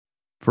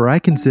For I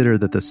consider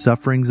that the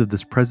sufferings of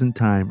this present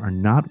time are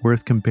not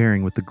worth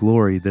comparing with the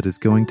glory that is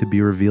going to be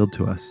revealed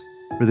to us.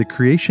 For the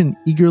creation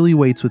eagerly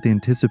waits with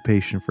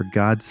anticipation for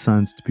God's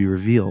sons to be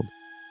revealed.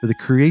 For the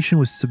creation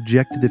was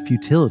subjected to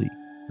futility,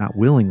 not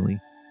willingly,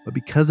 but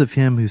because of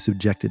him who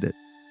subjected it,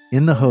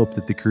 in the hope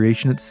that the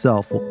creation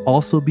itself will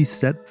also be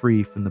set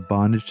free from the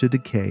bondage to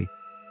decay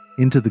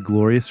into the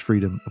glorious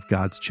freedom of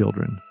God's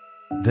children.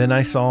 Then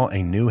I saw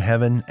a new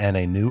heaven and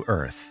a new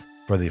earth,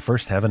 for the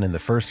first heaven and the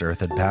first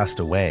earth had passed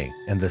away,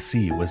 and the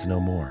sea was no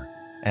more.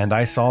 And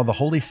I saw the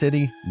holy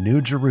city,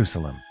 New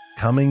Jerusalem,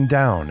 coming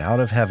down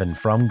out of heaven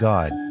from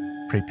God,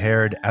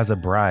 prepared as a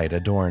bride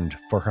adorned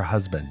for her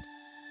husband.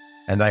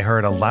 And I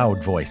heard a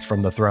loud voice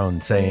from the throne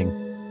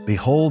saying,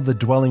 Behold, the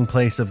dwelling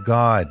place of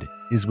God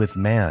is with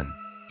man.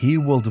 He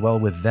will dwell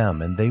with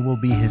them, and they will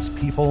be his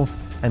people,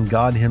 and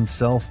God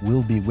himself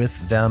will be with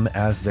them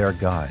as their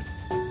God.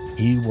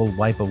 He will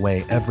wipe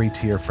away every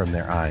tear from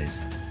their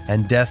eyes,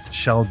 and death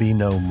shall be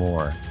no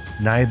more.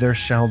 Neither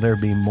shall there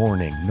be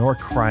mourning, nor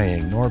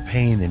crying, nor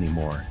pain any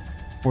more,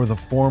 for the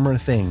former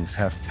things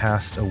have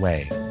passed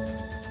away.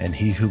 And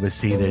he who was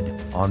seated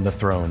on the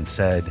throne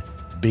said,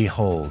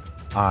 Behold,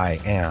 I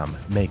am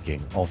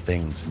making all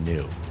things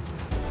new.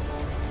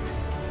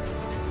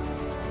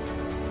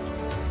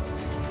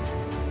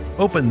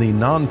 Open the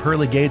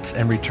non-pearly gates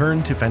and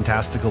return to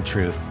fantastical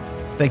truth.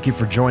 Thank you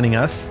for joining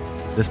us.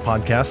 This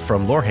podcast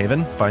from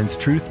Lorehaven finds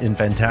truth in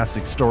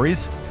fantastic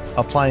stories,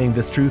 applying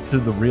this truth to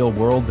the real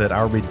world that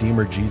our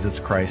Redeemer Jesus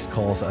Christ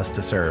calls us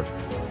to serve.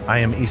 I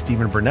am E.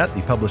 Stephen Burnett,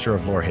 the publisher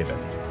of Lorehaven.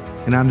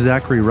 And I'm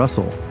Zachary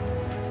Russell.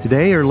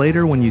 Today or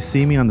later when you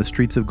see me on the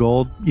streets of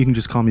gold, you can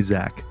just call me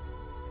Zach.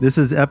 This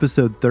is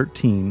episode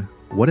 13,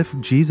 What If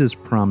Jesus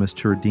Promised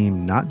to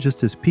Redeem Not Just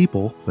His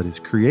People, but His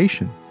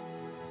Creation?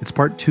 It's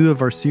part 2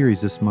 of our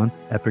series this month,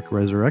 Epic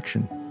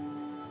Resurrection.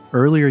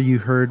 Earlier you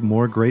heard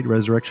more great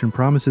resurrection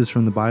promises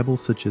from the Bible,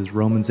 such as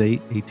Romans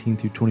 8, 18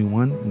 through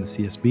 21 in the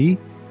CSB,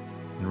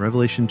 and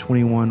Revelation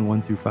 21,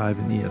 1 through 5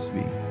 in the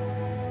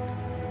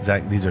ESV.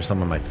 Zach, these are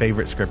some of my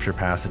favorite scripture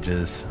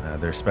passages.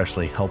 They're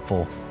especially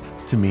helpful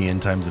to me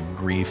in times of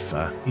grief,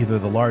 either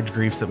the large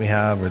griefs that we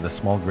have or the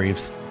small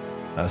griefs.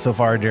 So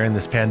far during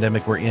this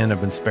pandemic we're in,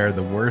 I've been spared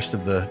the worst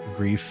of the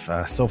grief,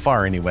 so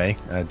far anyway,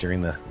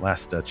 during the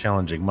last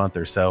challenging month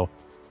or so.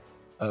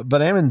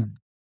 But I'm in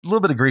a little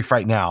bit of grief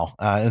right now,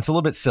 and it's a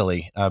little bit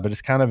silly, but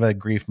it's kind of a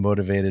grief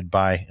motivated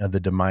by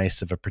the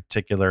demise of a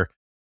particular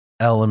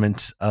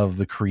element of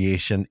the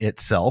creation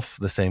itself,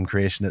 the same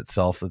creation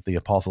itself that the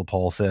Apostle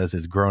Paul says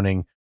is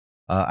groaning.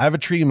 I have a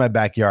tree in my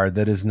backyard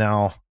that is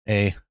now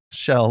a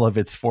shell of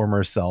its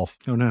former self.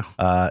 Oh no.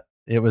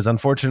 It was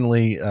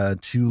unfortunately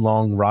too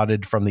long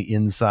rotted from the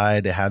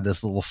inside. It had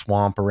this little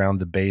swamp around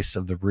the base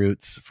of the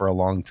roots for a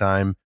long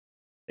time.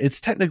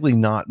 It's technically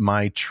not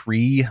my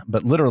tree,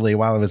 but literally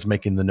while I was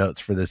making the notes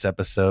for this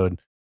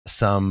episode,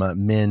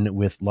 some men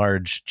with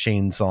large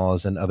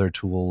chainsaws and other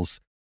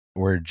tools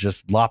were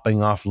just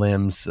lopping off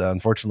limbs.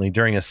 Unfortunately,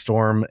 during a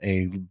storm,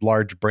 a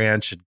large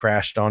branch had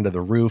crashed onto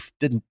the roof,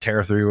 didn't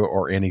tear through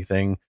or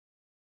anything.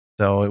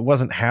 So it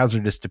wasn't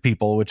hazardous to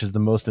people, which is the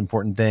most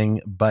important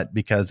thing, but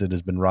because it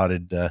has been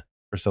rotted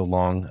for so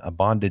long, a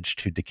bondage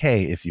to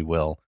decay, if you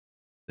will,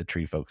 the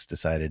tree folks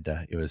decided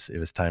it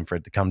was time for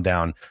it to come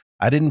down.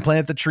 I didn't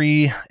plant the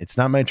tree. It's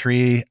not my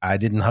tree. I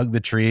didn't hug the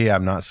tree.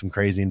 I'm not some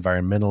crazy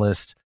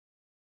environmentalist.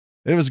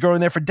 It was growing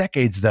there for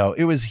decades, though.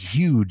 It was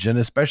huge, and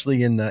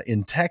especially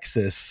in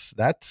Texas,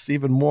 that's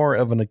even more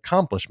of an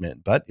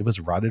accomplishment. But it was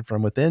rotted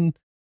from within,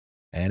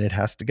 and it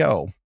has to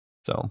go.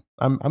 So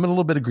I'm in a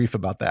little bit of grief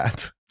about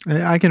that.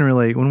 I can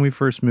relate. When we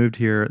first moved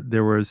here,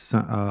 there was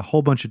a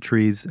whole bunch of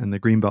trees in the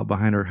greenbelt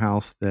behind our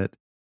house that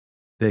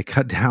they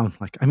cut down.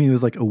 It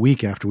was like a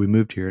week after we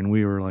moved here, and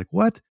we were like,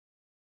 what?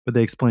 But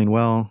they explained,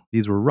 well,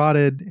 these were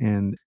rotted,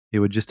 and it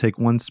would just take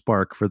one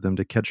spark for them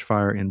to catch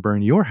fire and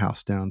burn your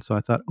house down. So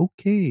I thought,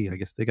 okay, I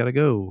guess they got to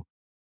go.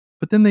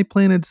 But then they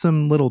planted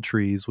some little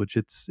trees, which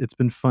it's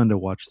been fun to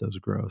watch those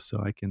grow.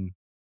 So I can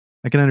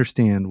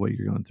understand what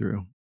you're going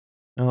through.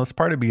 Well, it's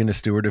part of being a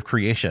steward of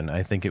creation.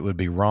 I think it would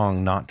be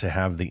wrong not to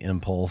have the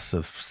impulse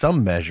of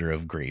some measure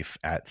of grief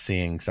at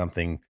seeing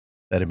something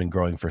that had been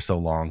growing for so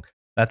long.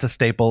 That's a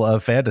staple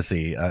of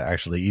fantasy,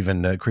 actually,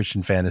 even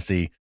Christian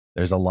fantasy.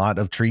 There's a lot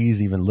of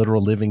trees, even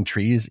literal living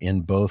trees,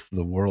 in both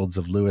the worlds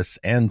of Lewis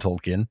and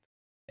Tolkien.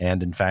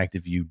 And in fact,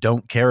 if you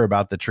don't care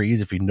about the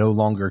trees, if you no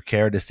longer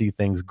care to see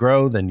things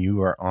grow, then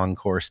you are on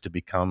course to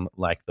become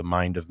like the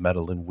mind of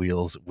metal and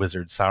wheels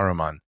wizard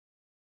Saruman.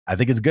 I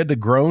think it's good to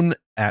groan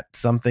at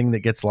something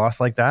that gets lost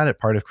like that, at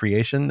part of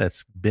creation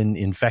that's been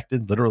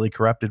infected, literally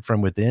corrupted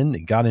from within.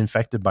 It got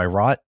infected by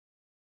rot.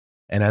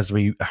 And as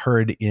we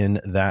heard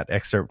in that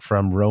excerpt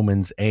from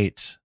Romans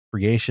 8,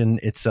 creation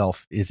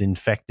itself is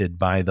infected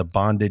by the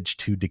bondage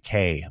to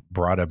decay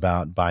brought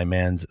about by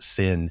man's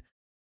sin.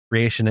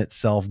 Creation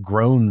itself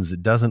groans.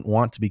 It doesn't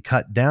want to be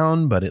cut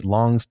down, but it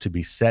longs to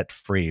be set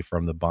free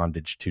from the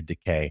bondage to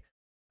decay.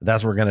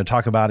 That's what we're going to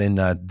talk about in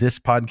this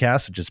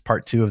podcast, which is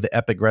part 2 of the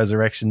Epic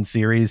Resurrection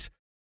series.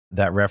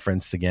 That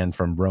reference again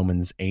from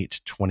Romans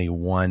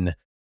 8:21.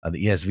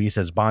 The ESV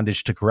says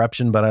bondage to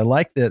corruption, but I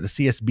like the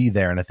CSB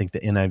there, and I think the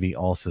NIV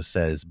also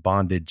says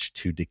bondage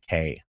to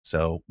decay.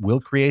 So will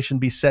creation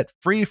be set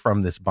free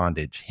from this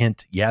bondage?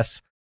 Hint,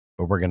 yes,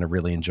 but we're going to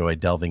really enjoy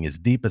delving as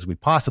deep as we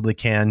possibly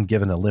can,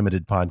 given a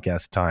limited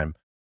podcast time.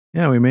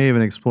 Yeah, we may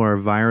even explore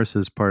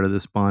viruses part of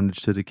this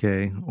bondage to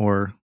decay,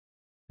 or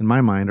in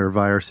my mind, are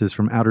viruses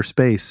from outer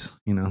space.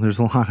 There's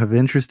a lot of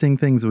interesting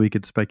things that we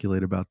could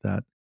speculate about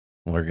that.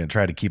 We're going to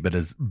try to keep it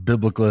as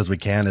biblical as we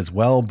can as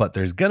well, but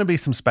there's going to be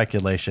some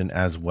speculation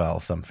as well,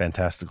 some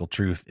fantastical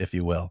truth, if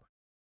you will.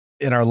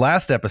 In our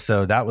last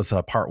episode, that was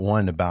part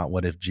 1 about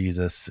what if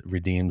Jesus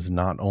redeems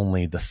not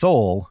only the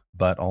soul,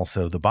 but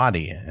also the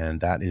body. And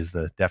that is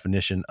the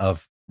definition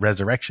of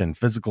resurrection,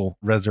 physical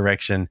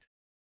resurrection.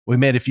 We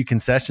made a few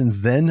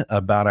concessions then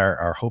about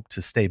our hope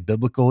to stay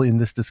biblical in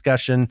this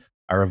discussion,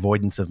 our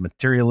avoidance of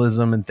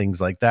materialism and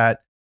things like that.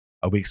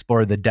 We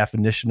explored the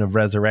definition of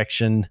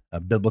resurrection,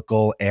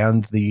 biblical,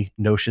 and the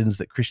notions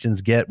that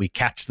Christians get. We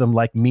catch them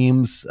like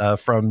memes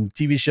from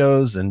TV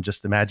shows and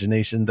just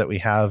imagination that we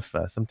have,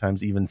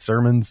 sometimes even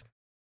sermons.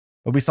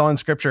 But we saw in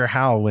Scripture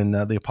how when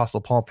the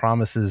Apostle Paul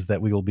promises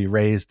that we will be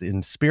raised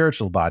in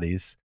spiritual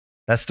bodies,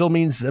 that still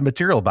means a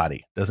material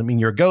body. Doesn't mean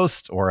you're a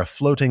ghost or a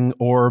floating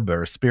orb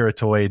or a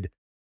spiritoid.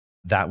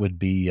 That would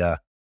be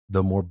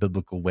the more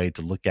biblical way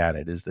to look at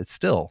it, is that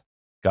still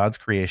God's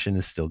creation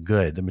is still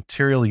good. The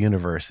material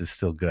universe is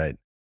still good.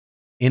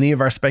 Any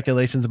of our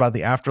speculations about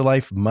the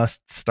afterlife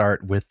must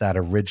start with that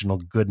original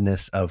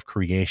goodness of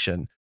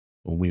creation.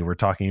 When we were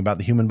talking about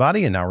the human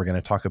body, and now we're going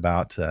to talk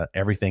about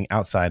everything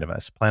outside of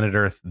us, planet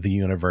Earth, the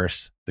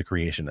universe, the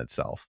creation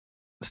itself.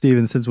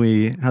 Stephen, since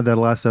we had that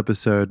last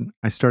episode,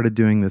 I started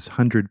doing this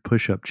 100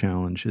 push-up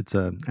challenge. It's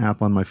an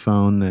app on my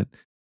phone that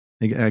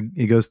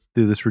it goes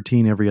through this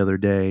routine every other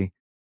day.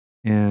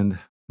 And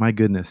my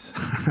goodness,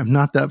 I'm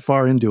not that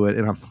far into it,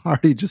 and I'm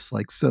already just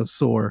like so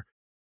sore.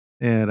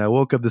 And I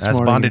woke up this morning.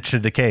 That's bondage to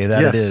decay,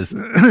 that yes. It is.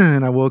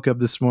 And I woke up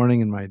this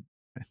morning and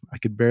I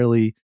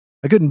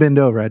couldn't bend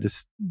over. I had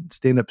to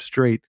stand up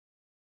straight.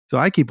 So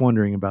I keep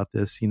wondering about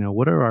this.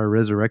 What are our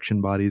resurrection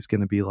bodies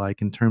going to be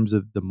like in terms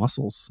of the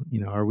muscles?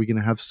 Are we going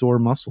to have sore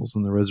muscles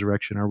in the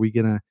resurrection? Are we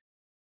going to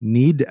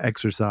need to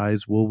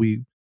exercise? Will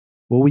we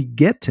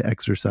get to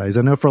exercise?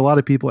 I know for a lot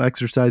of people,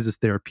 exercise is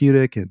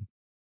therapeutic, and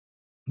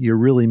you're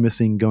really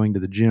missing going to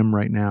the gym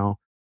right now,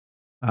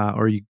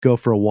 or you go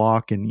for a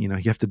walk and, you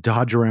have to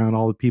dodge around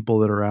all the people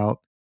that are out.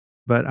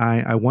 But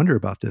I wonder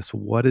about this.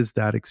 What is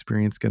that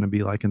experience going to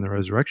be like in the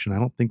resurrection? I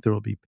don't think there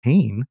will be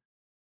pain,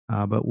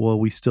 but will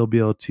we still be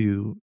able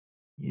to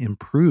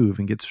improve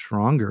and get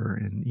stronger?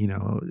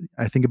 And,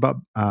 I think about,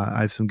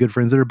 I have some good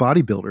friends that are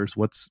bodybuilders.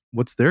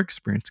 What's their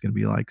experience going to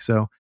be like?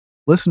 So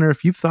listener,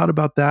 if you've thought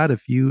about that,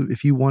 if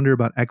you wonder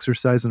about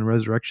exercise and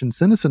resurrection,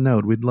 send us a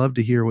note. We'd love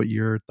to hear what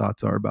your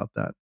thoughts are about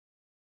that.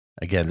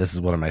 Again, this is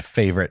one of my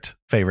favorite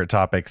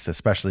topics,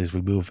 especially as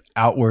we move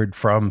outward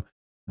from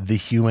the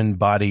human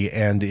body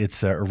and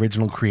its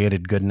original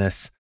created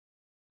goodness.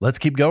 Let's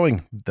keep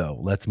going, though.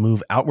 Let's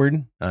move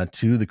outward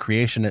to the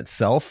creation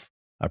itself,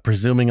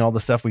 presuming all the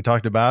stuff we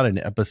talked about in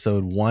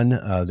episode 1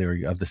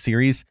 of the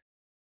series.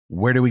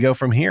 Where do we go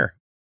from here?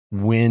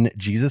 When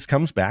Jesus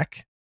comes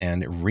back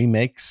and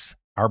remakes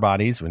our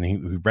bodies, when he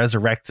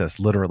resurrects us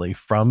literally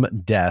from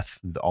death,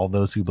 all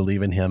those who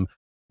believe in him,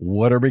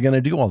 what are we going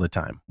to do all the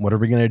time? What are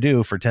we going to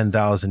do for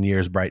 10,000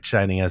 years, bright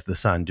shining as the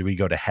sun? Do we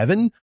go to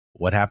heaven?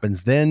 What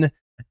happens then?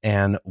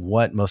 And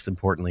what, most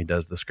importantly,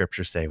 does the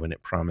Scripture say when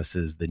it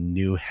promises the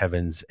new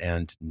heavens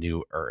and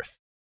new earth?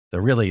 So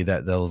really,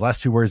 those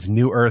last two words,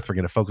 new earth, we're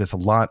going to focus a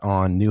lot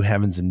on new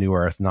heavens and new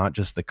earth, not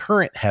just the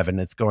current heaven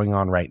that's going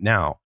on right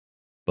now.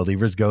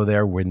 Believers go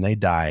there when they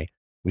die.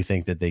 We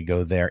think that they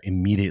go there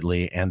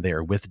immediately and they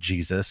are with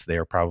Jesus. They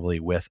are probably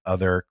with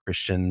other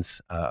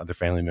Christians, other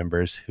family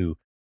members who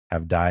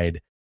have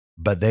died,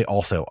 but they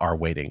also are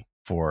waiting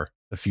for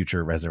the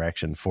future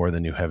resurrection, for the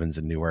new heavens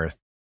and new earth.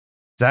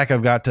 Zach,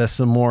 I've got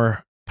some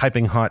more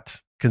piping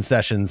hot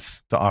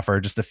concessions to offer,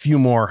 just a few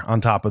more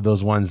on top of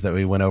those ones that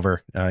we went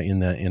over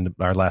in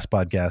our last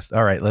podcast.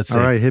 All right, let's see.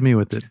 All right, hit me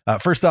with it.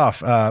 First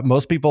off,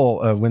 most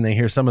people, when they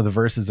hear some of the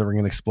verses that we're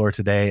going to explore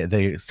today,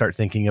 they start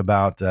thinking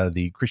about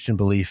the Christian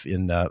belief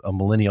in a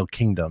millennial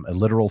kingdom, a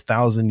literal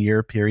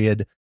 1,000-year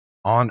period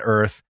on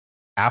earth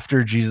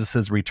after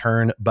Jesus's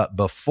return, but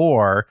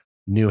before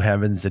new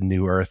heavens and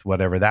new earth,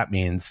 whatever that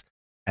means.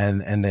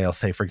 And they'll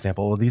say, for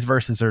example, well, these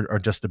verses are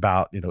just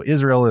about,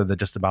 Israel, or they're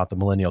just about the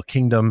millennial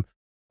kingdom.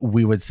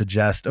 We would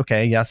suggest,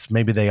 okay, yes,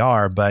 maybe they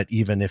are, but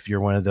even if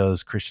you're one of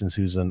those Christians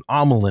who's an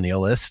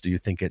amillennialist, you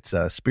think it's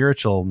a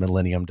spiritual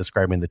millennium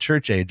describing the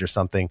church age or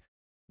something,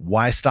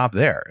 why stop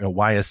there?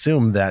 Why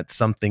assume that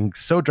something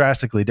so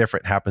drastically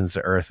different happens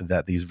to earth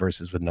that these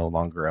verses would no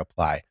longer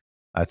apply?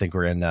 I think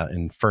we're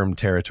in firm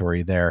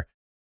territory there,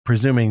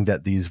 presuming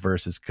that these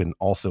verses can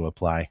also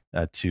apply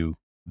to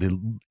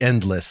the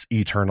endless,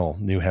 eternal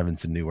new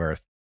heavens and new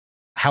earth.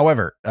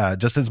 However,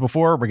 just as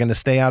before, we're going to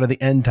stay out of the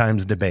end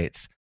times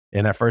debates.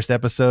 In our first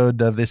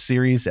episode of this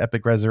series,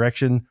 Epic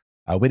Resurrection,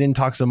 We didn't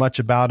talk so much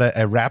about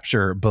a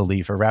rapture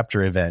belief, a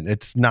rapture event.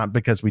 It's not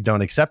because we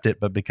don't accept it,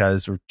 but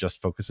because we're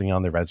just focusing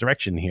on the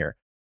resurrection here.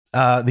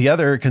 The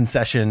other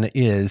concession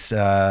is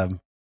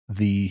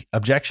the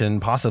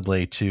objection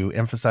possibly to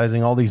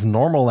emphasizing all these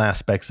normal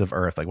aspects of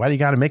Earth. Like, why do you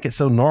got to make it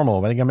so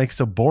normal? Why do you got to make it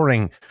so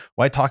boring?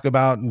 Why talk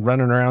about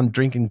running around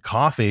drinking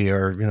coffee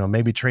or,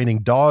 maybe training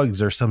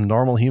dogs or some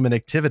normal human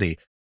activity?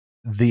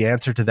 The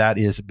answer to that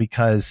is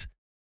because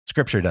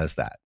Scripture does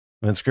that.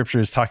 When Scripture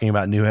is talking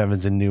about new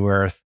heavens and new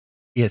earth,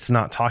 it's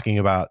not talking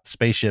about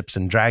spaceships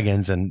and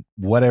dragons and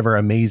whatever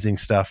amazing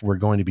stuff we're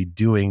going to be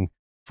doing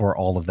for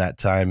all of that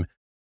time.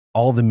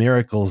 All the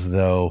miracles,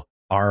 though,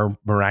 are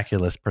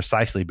miraculous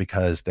precisely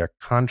because they're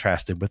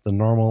contrasted with the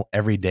normal,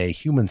 everyday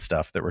human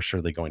stuff that we're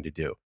surely going to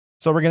do.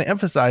 So we're going to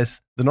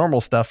emphasize the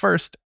normal stuff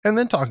first, and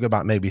then talk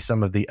about maybe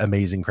some of the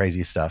amazing,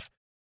 crazy stuff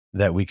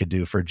that we could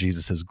do for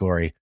Jesus's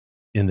glory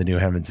in the new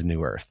heavens and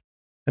new earth.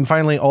 And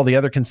finally, all the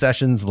other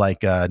concessions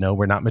like, no,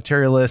 we're not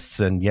materialists.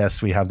 And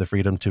yes, we have the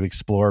freedom to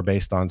explore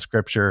based on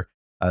Scripture,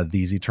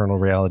 these eternal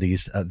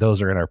realities.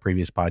 Those are in our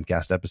previous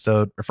podcast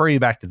episode. Refer you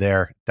back to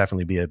there.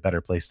 Definitely be a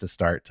better place to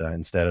start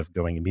instead of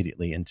going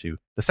immediately into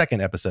the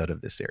second episode of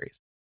this series.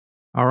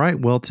 All right.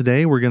 Well,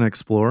 today we're going to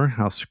explore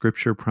how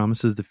Scripture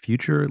promises the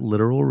future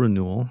literal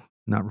renewal,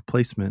 not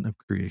replacement of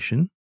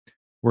creation.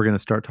 We're going to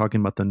start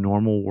talking about the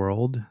normal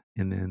world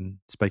and then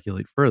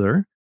speculate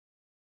further.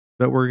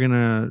 But we're going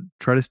to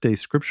try to stay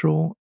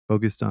scriptural,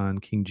 focused on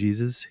King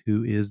Jesus,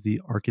 who is the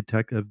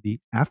architect of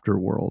the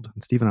afterworld.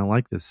 And Stephen, I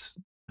like this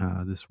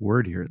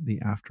word here, the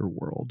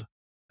afterworld.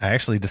 I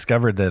actually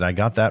discovered that I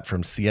got that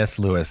from C.S.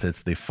 Lewis.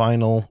 It's the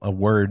final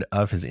word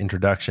of his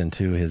introduction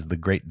to The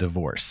Great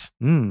Divorce.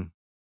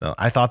 So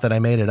I thought that I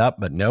made it up,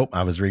 but nope.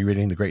 I was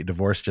rereading The Great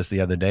Divorce just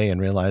the other day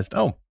and realized,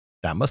 oh,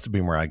 that must have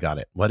been where I got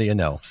it. What do you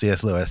know?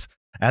 C.S. Lewis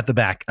at the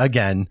back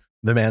again,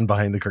 the man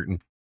behind the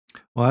curtain.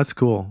 Well, that's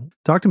cool.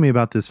 Talk to me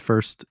about this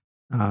first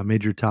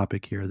major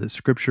topic here, that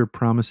Scripture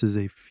promises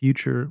a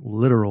future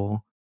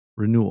literal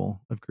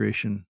renewal of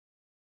creation.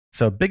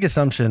 So a big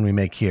assumption we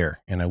make here,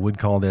 and I would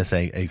call this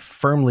a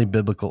firmly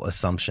biblical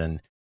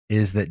assumption,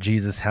 is that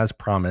Jesus has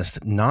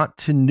promised not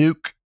to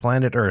nuke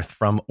planet Earth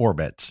from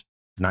orbit.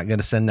 He's not going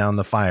to send down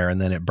the fire and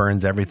then it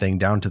burns everything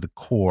down to the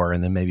core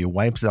and then maybe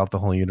wipes out the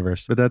whole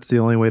universe. But that's the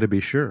only way to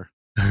be sure.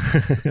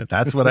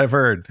 That's what I've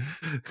heard.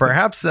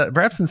 Perhaps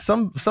in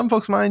some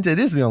folks' minds, it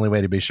is the only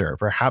way to be sure.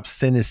 Perhaps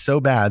sin is so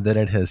bad that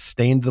it has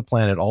stained the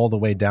planet all the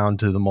way down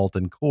to the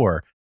molten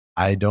core.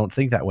 I don't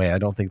think that way. I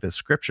don't think that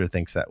Scripture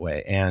thinks that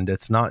way. And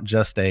it's not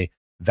just a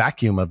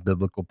vacuum of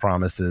biblical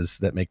promises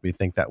that make me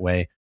think that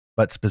way,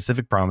 but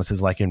specific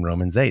promises like in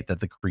Romans 8,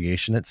 that the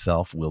creation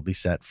itself will be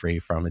set free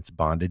from its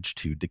bondage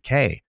to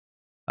decay.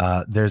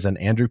 There's an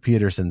Andrew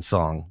Peterson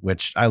song,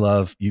 which I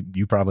love.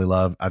 You probably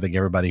love. I think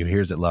everybody who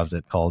hears it loves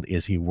it, called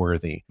Is He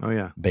Worthy? Oh,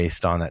 yeah.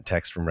 Based on that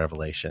text from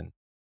Revelation.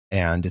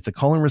 And it's a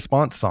call and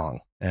response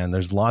song. And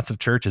there's lots of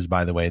churches,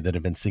 by the way, that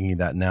have been singing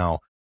that now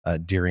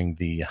during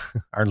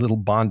our little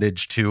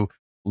bondage to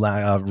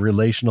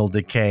relational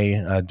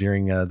decay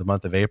during the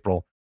month of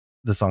April.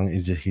 The song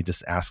is he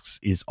just asks,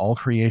 is all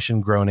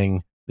creation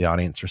groaning? The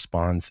audience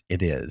responds,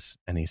 it is.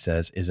 And he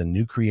says, is a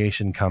new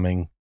creation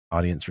coming?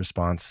 Audience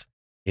response,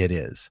 it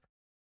is.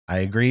 I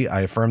agree.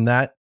 I affirm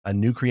that. A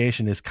new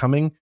creation is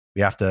coming.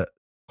 We have to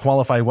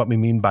qualify what we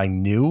mean by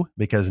new,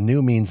 because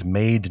new means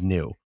made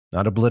new,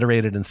 not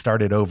obliterated and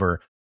started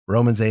over.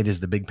 Romans 8 is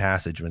the big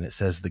passage when it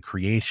says the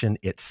creation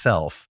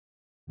itself.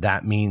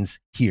 That means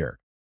here,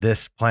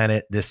 this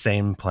planet, this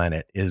same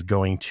planet is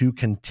going to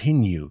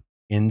continue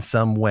in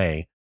some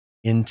way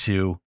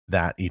into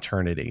that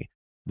eternity.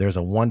 There's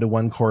a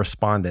one-to-one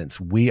correspondence.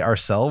 We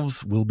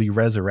ourselves will be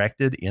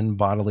resurrected in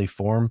bodily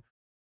form.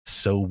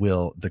 So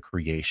will the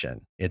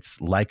creation.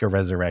 It's like a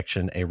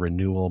resurrection, a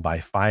renewal by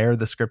fire,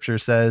 the Scripture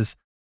says,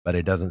 but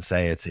it doesn't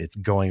say it's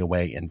going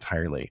away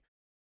entirely.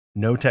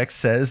 No text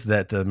says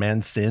that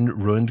man's sin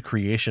ruined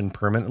creation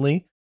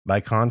permanently. By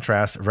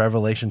contrast,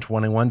 Revelation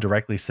 21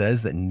 directly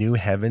says that new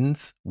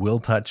heavens will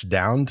touch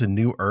down to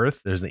new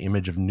earth. There's the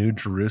image of New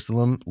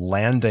Jerusalem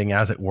landing,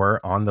 as it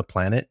were, on the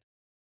planet.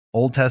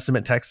 Old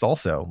Testament texts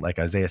also, like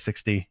Isaiah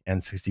 60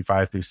 and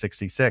 65 through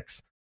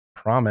 66,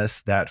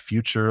 promise that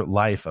future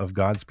life of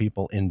God's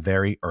people in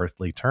very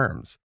earthly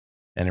terms.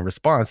 And in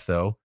response,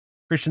 though,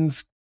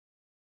 Christians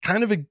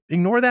kind of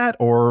ignore that,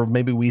 or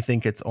maybe we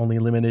think it's only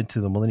limited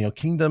to the millennial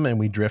kingdom and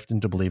we drift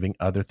into believing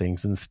other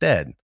things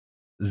instead.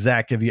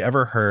 Zach, have you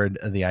ever heard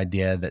of the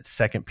idea that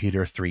 2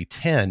 Peter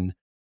 3:10,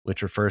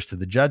 which refers to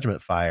the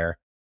judgment fire,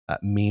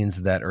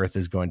 means that earth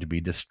is going to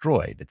be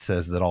destroyed? It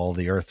says that all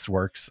the earth's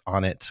works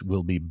on it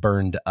will be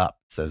burned up.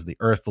 It says the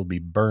earth will be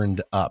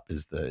burned up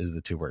is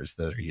the two words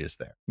that are used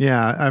there.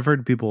 Yeah, I've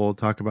heard people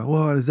talk about,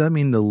 well, does that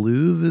mean the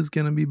Louvre is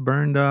going to be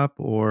burned up,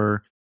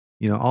 or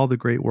all the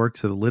great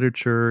works of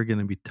literature are going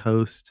to be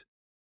toast?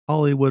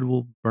 Hollywood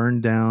will burn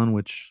down,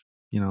 which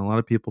a lot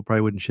of people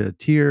probably wouldn't shed a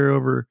tear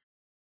over.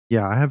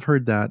 Yeah, I have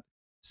heard that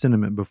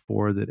sentiment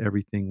before, that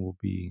everything will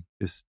be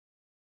just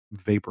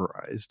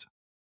vaporized.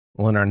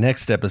 Well, in our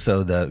next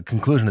episode, the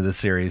conclusion of this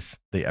series,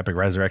 the Epic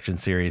Resurrection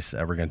series,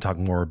 we're going to talk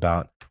more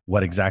about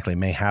what exactly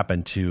may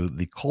happen to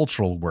the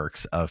cultural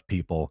works of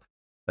people.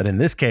 But in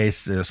this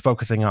case, it was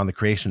focusing on the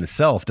creation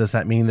itself. Does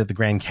that mean that the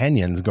Grand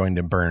Canyon is going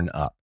to burn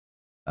up?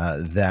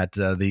 That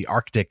the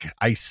Arctic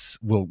ice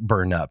will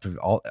burn up?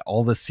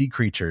 All the sea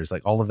creatures,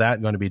 like all of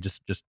that, going to be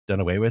just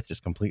done away with,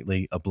 just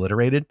completely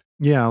obliterated?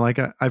 Yeah, like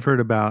I've heard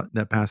about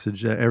that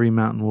passage. Every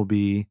mountain will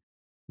be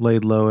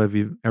laid low.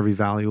 Every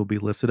valley will be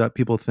lifted up.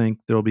 People think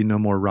there will be no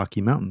more Rocky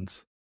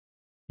Mountains,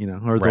 or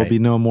there'll Right. be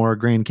no more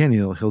Grand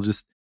Canyon. He'll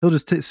just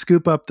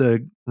scoop up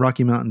the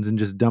Rocky Mountains and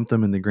just dump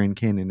them in the Grand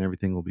Canyon. And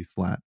everything will be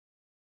flat.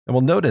 And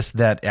we'll notice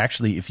that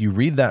actually, if you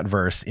read that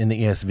verse in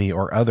the ESV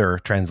or other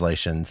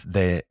translations,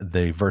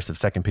 the verse of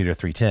 2 Peter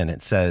 3:10,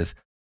 it says,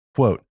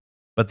 quote,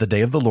 "But the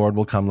day of the Lord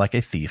will come like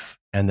a thief,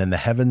 and then the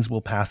heavens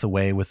will pass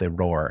away with a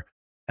roar,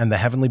 and the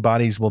heavenly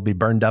bodies will be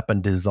burned up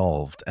and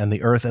dissolved, and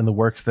the earth and the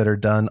works that are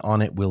done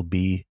on it will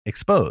be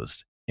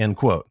exposed." End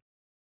quote.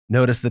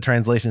 Notice the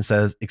translation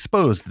says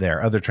exposed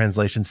there. Other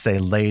translations say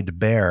laid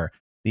bare.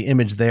 The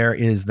image there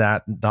is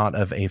that not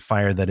of a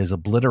fire that is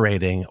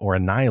obliterating or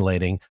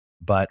annihilating,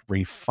 but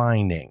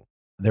refining.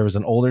 There was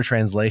an older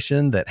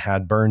translation that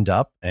had burned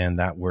up, and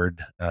that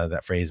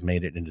phrase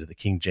made it into the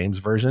King James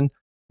Version.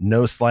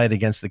 No slight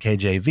against the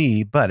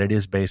KJV, but it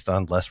is based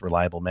on less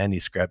reliable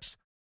manuscripts.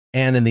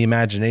 And in the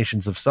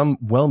imaginations of some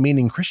well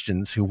meaning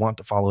Christians who want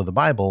to follow the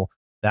Bible,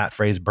 that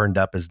phrase burned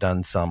up has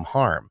done some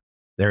harm.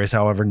 There is,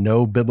 however,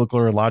 no biblical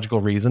or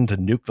logical reason to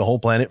nuke the whole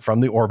planet from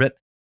the orbit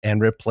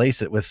and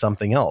replace it with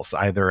something else,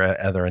 either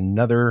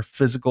another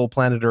physical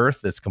planet Earth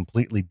that's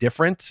completely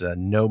different,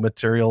 no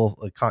material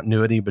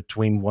continuity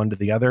between one to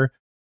the other,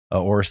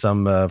 or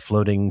some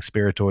floating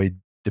spiritoid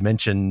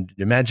dimension,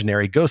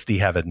 imaginary ghosty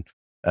heaven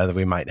that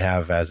we might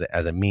have as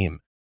a meme.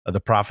 The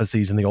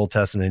prophecies in the Old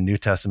Testament and New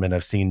Testament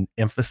I've seen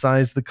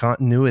emphasize the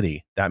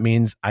continuity. That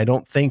means I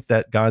don't think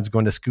that God's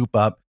going to scoop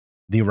up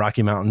the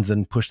Rocky Mountains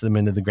and push them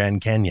into the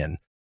Grand Canyon.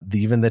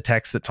 Even the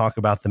texts that talk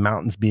about the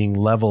mountains being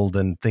leveled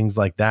and things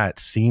like that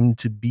seem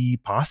to be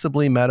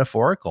possibly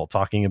metaphorical,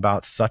 talking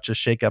about such a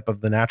shakeup of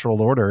the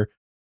natural order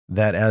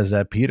that, as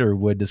Peter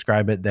would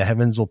describe it, the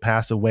heavens will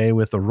pass away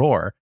with a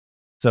roar.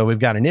 So we've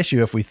got an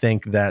issue if we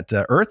think that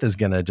Earth is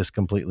going to just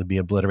completely be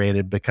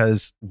obliterated,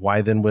 because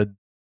why then would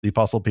the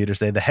Apostle Peter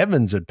say the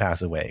heavens would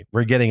pass away?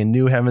 We're getting a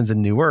new heavens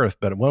and new earth,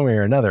 but one way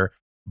or another,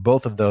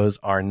 both of those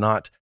are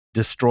not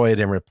destroyed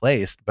and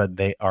replaced, but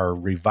they are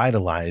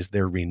revitalized,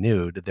 they're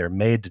renewed, they're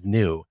made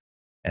new.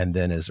 And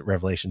then, as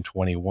Revelation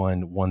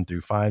 21,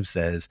 1-5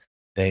 says,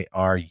 they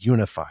are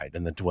unified,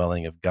 and the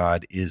dwelling of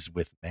God is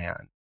with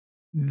man.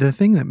 The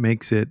thing that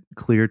makes it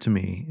clear to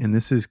me, and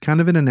this is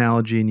kind of an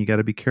analogy, and you got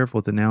to be careful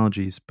with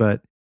analogies,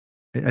 but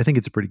I think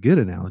it's a pretty good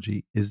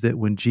analogy, is that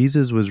when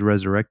Jesus was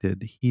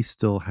resurrected, he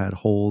still had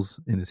holes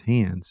in his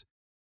hands.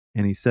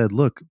 And he said,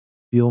 "Look,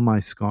 feel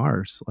my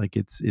scars. Like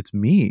it's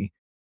me."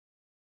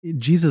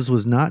 Jesus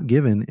was not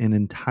given an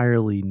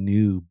entirely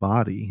new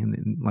body.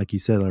 And like you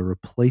said, a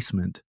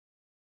replacement.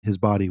 His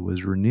body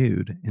was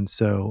renewed. And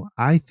so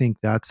I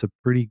think that's a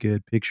pretty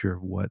good picture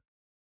of what,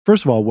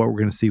 first of all, what we're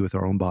going to see with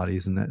our own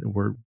bodies, and that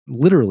we're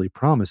literally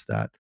promised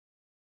that.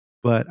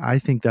 But I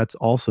think that's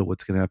also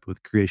what's going to happen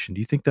with creation. Do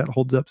you think that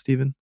holds up,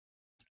 Stephen?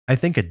 I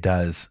think it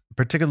does,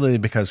 particularly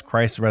because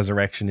Christ's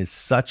resurrection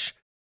is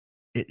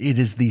it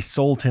is the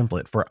sole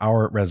template for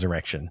our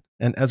resurrection.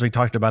 And as we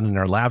talked about in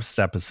our last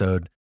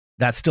episode,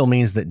 that still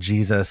means that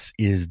Jesus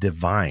is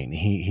divine.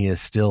 He is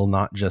still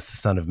not just the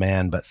Son of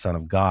Man, but Son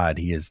of God.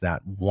 He is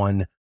that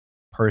one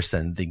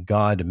person, the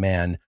God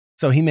man.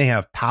 So he may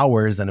have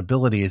powers and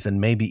abilities, and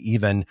maybe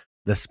even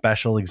the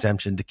special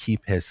exemption to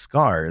keep his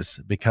scars,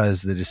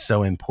 because it is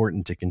so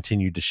important to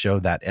continue to show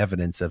that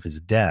evidence of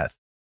his death.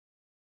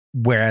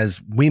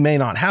 Whereas we may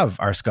not have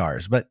our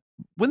scars, but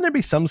wouldn't there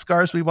be some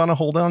scars we want to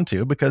hold on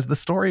to because the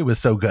story was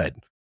so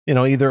good?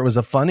 Either it was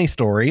a funny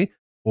story,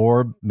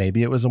 or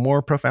maybe it was a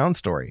more profound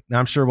story. Now,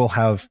 I'm sure we'll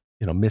have,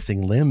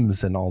 missing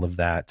limbs and all of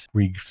that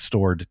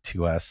restored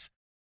to us,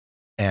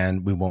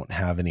 and we won't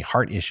have any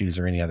heart issues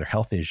or any other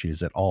health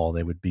issues at all.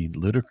 They would be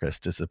ludicrous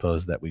to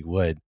suppose that we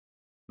would.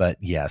 But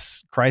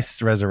yes,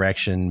 Christ's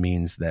resurrection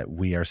means that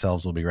we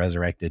ourselves will be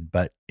resurrected,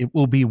 but it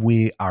will be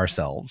we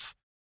ourselves.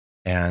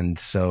 And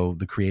so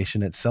the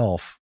creation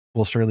itself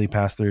will surely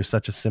pass through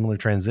such a similar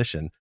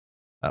transition.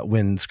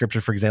 When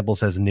scripture, for example,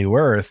 says new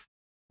earth,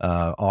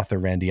 author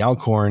Randy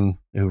Alcorn,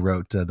 who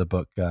wrote the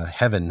book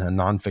Heaven, a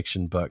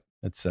nonfiction book,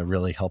 it's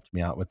really helped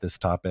me out with this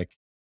topic.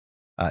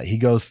 He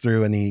goes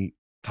through and he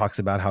talks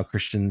about how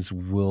Christians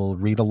will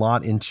read a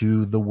lot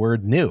into the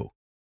word new.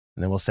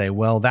 And then we'll say,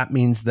 well, that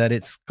means that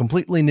it's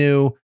completely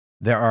new.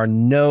 There are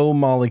no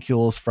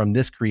molecules from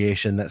this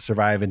creation that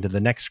survive into the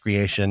next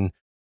creation.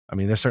 I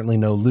mean, there's certainly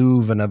no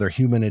Louvre and other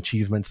human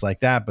achievements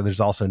like that, but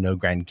there's also no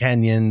Grand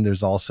Canyon.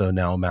 There's also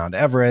no Mount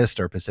Everest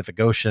or Pacific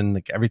Ocean.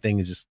 Like, everything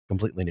is just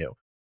completely new.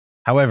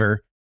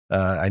 However,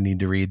 I need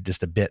to read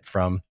just a bit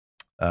from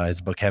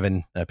his book,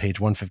 Heaven, page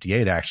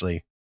 158,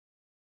 actually,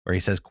 where he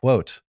says,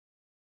 quote,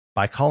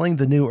 "By calling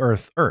the new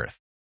earth, Earth,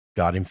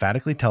 God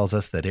emphatically tells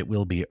us that it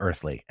will be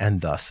earthly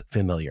and thus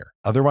familiar.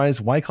 Otherwise,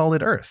 why call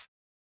it earth?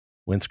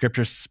 When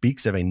Scripture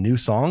speaks of a new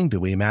song, do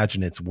we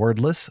imagine it's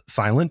wordless,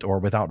 silent, or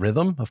without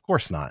rhythm? Of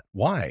course not.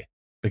 Why?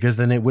 Because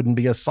then it wouldn't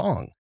be a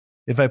song.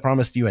 If I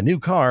promised you a new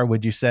car,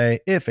 would you say,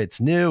 if it's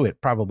new,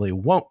 it probably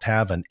won't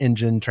have an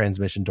engine,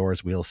 transmission,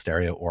 doors, wheels,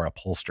 stereo, or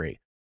upholstery?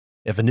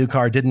 If a new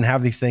car didn't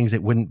have these things,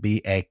 it wouldn't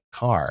be a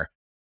car.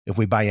 If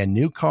we buy a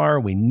new car,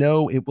 we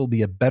know it will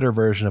be a better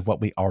version of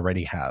what we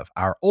already have,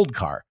 our old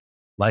car.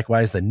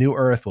 Likewise, the new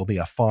earth will be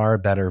a far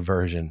better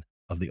version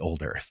of the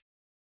old earth.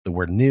 The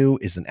word new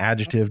is an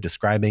adjective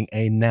describing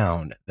a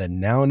noun. The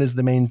noun is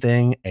the main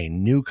thing. A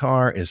new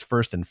car is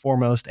first and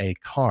foremost a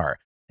car.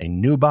 A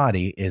new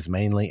body is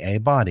mainly a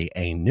body.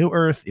 A new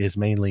earth is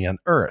mainly an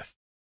earth.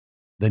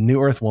 The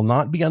new earth will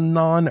not be a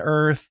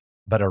non-earth,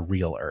 but a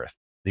real earth.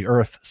 The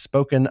earth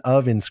spoken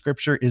of in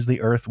Scripture is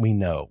the earth we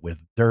know, with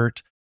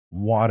dirt,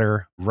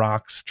 water,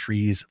 rocks,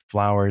 trees,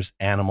 flowers,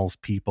 animals,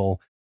 people,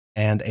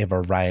 and a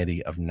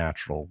variety of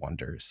natural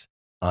wonders.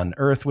 An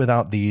earth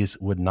without these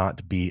would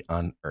not be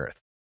an earth.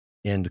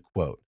 End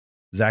quote.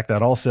 Zach,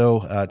 that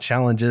also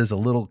challenges a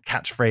little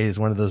catchphrase,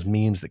 one of those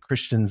memes that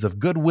Christians of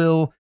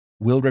goodwill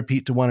will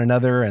repeat to one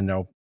another, and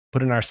they'll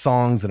put in our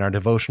songs and our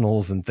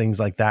devotionals and things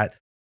like that.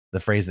 The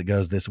phrase that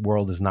goes, "This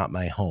world is not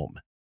my home."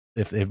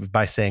 If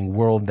by saying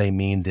world, they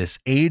mean this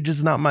age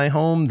is not my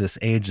home, this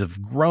age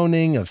of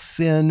groaning, of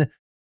sin,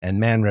 and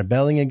man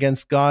rebelling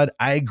against God,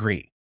 I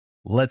agree.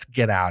 Let's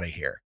get out of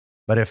here.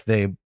 But if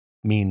they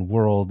mean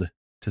world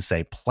to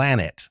say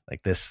planet,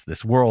 like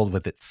this world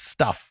with its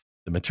stuff,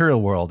 the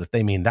material world, if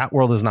they mean that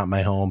world is not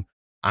my home,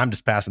 I'm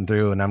just passing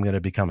through and I'm going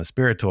to become a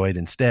spiritoid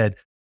instead,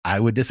 I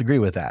would disagree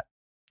with that.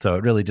 So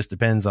it really just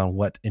depends on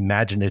what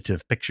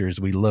imaginative pictures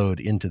we load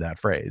into that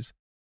phrase.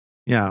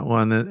 Yeah, well,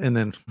 and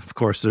then of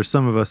course there's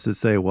some of us that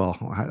say, well,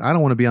 I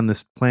don't want to be on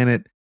this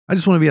planet. I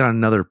just want to be on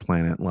another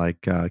planet,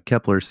 like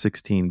Kepler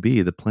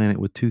 16b, the planet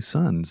with two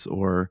suns,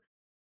 or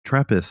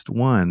TRAPPIST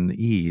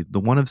 1e, the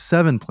one of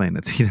 7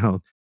 planets.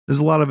 There's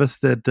a lot of us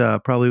that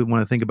probably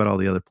want to think about all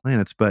the other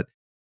planets, but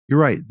you're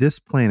right. This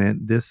planet,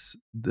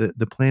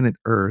 the planet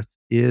Earth,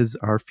 is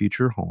our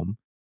future home,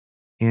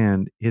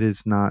 and it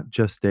is not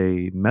just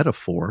a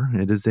metaphor.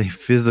 It is a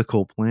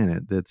physical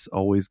planet that's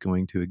always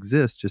going to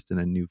exist, just in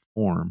a new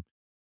form.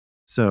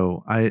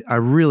 So I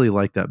really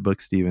like that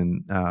book,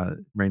 Stephen,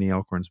 Rainey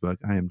Alcorn's book.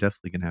 I am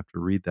definitely going to have to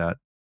read that.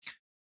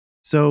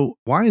 So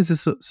why is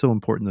this so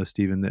important, though,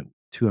 Stephen, that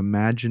to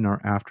imagine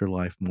our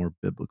afterlife more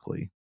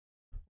biblically?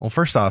 Well,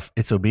 first off,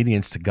 it's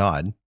obedience to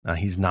God.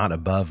 He's not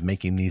above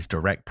making these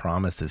direct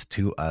promises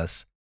to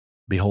us.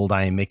 Behold,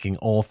 I am making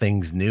all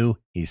things new,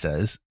 he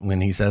says. When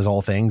he says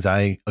all things,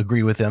 I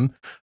agree with him.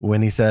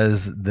 When he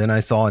says, then I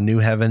saw a new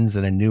heavens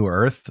and a new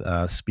earth,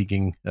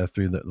 speaking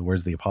through the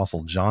words of the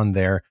Apostle John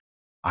there,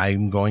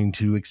 I'm going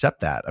to accept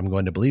that. I'm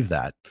going to believe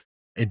that.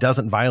 It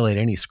doesn't violate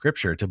any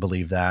scripture to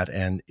believe that,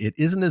 and it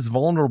isn't as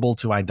vulnerable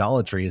to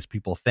idolatry as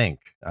people think.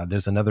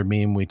 There's another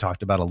meme we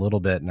talked about a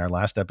little bit in our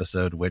last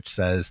episode, which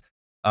says,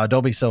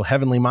 don't be so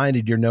heavenly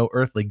minded, you're no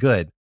earthly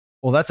good.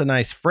 Well, that's a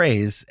nice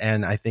phrase,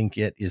 and I think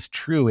it is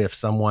true if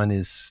someone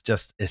is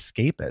just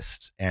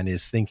escapist and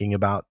is thinking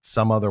about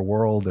some other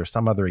world or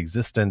some other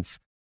existence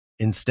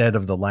instead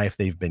of the life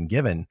they've been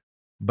given.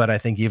 But I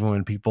think even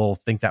when people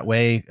think that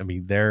way, I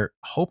mean, they're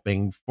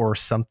hoping for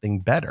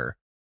something better.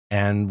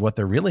 And what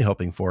they're really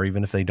hoping for,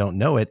 even if they don't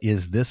know it,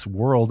 is this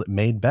world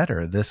made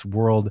better, this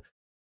world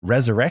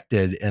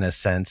resurrected in a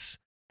sense,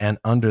 and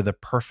under the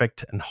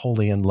perfect and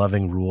holy and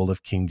loving rule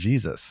of King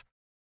Jesus.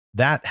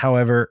 That,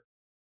 however,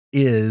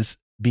 is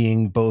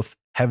being both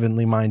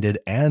heavenly minded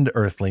and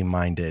earthly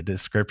minded.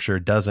 Scripture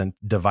doesn't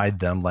divide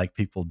them like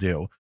people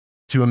do.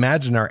 To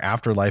imagine our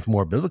afterlife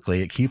more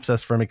biblically, it keeps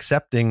us from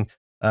accepting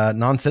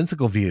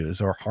nonsensical views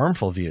or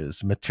harmful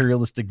views,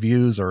 materialistic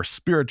views or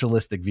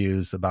spiritualistic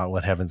views about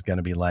what heaven's going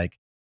to be like.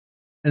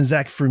 And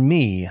Zach, for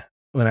me,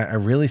 when I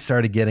really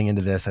started getting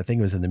into this, I think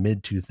it was in the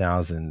mid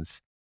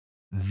 2000s,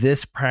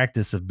 this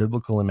practice of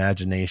biblical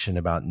imagination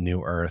about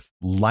new earth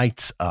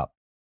lights up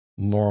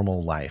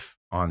normal life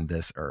on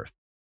this earth.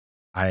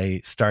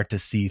 I start to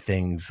see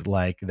things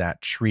like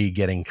that tree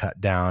getting cut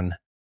down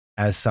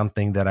as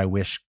something that I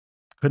wish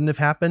couldn't have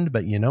happened.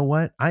 But you know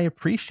what? I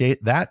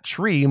appreciate that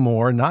tree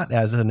more, not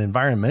as an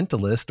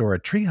environmentalist or a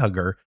tree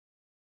hugger,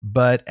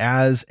 but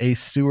as a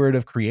steward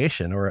of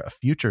creation or a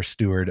future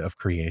steward of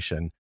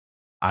creation.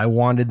 I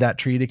wanted that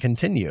tree to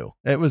continue.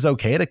 It was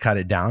okay to cut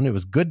it down. It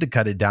was good to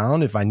cut it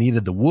down if I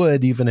needed the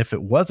wood, even if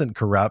it wasn't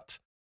corrupt.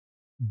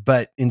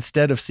 But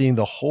instead of seeing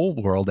the whole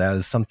world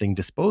as something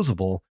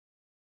disposable,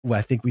 well,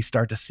 I think we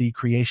start to see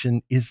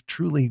creation is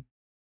truly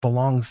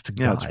belongs to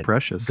God. It's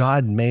precious.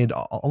 God made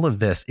all of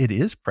this. It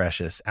is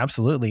precious.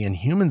 Absolutely. And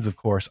humans, of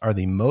course, are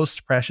the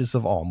most precious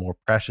of all, more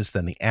precious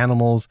than the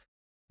animals,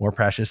 more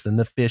precious than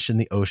the fish in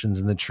the oceans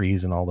and the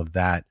trees and all of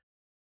that.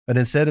 But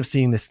instead of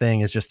seeing this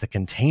thing as just a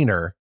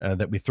container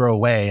that we throw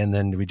away and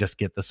then we just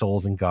get the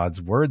souls in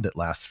God's word that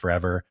lasts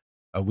forever,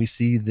 we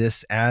see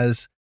this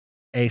as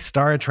a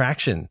star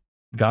attraction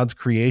God's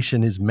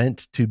creation is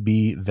meant to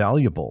be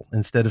valuable.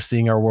 Instead of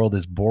seeing our world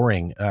as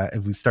boring,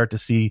 if we start to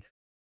see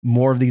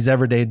more of these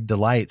everyday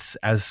delights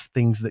as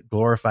things that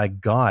glorify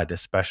God,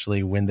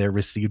 especially when they're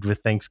received with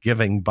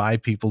thanksgiving by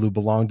people who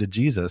belong to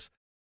Jesus.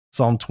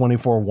 Psalm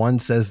 24:1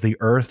 says, "The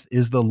earth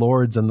is the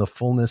Lord's and the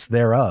fullness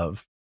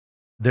thereof."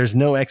 There's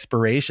no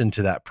expiration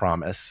to that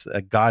promise.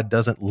 God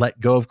doesn't let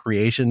go of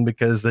creation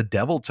because the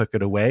devil took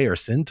it away or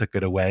sin took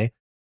it away.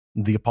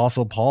 The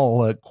Apostle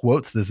Paul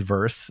quotes this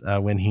verse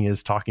when he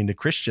is talking to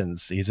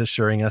Christians. He's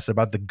assuring us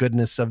about the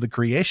goodness of the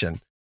creation.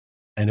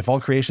 And if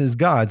all creation is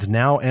God's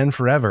now and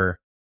forever,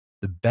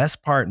 the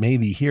best part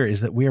maybe here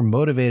is that we are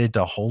motivated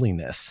to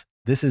holiness.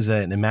 This is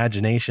an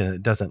imagination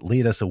that doesn't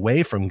lead us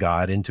away from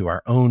God into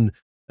our own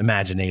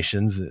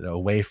imaginations,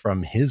 away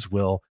from his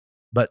will,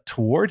 but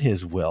toward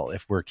his will,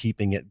 if we're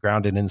keeping it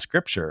grounded in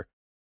scripture.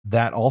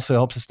 That also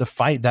helps us to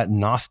fight that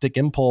Gnostic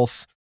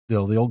impulse, the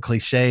old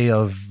cliche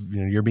of,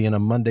 you're being a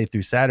Monday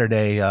through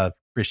Saturday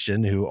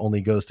Christian who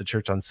only goes to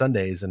church on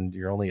Sundays, and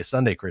you're only a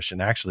Sunday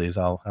Christian, actually, is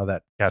how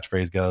that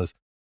catchphrase goes.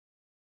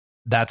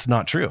 That's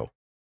not true.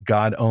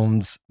 God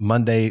owns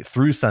Monday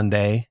through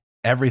Sunday,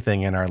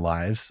 everything in our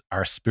lives,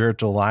 our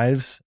spiritual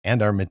lives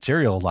and our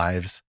material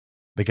lives,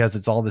 because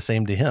it's all the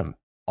same to him.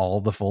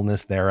 All the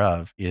fullness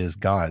thereof is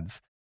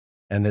God's.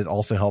 And it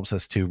also helps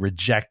us to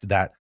reject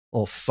that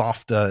little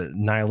soft,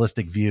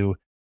 nihilistic view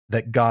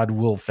that God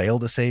will fail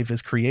to save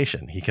his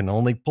creation. He can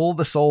only pull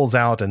the souls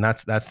out, and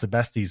that's the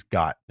best he's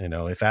got.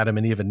 If Adam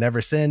and Eve had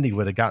never sinned, he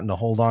would have gotten to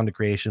hold on to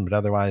creation, but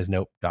otherwise,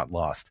 nope, got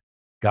lost.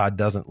 God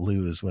doesn't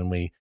lose when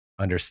we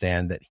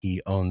understand that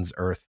he owns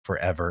earth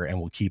forever and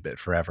will keep it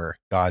forever.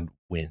 God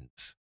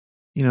wins.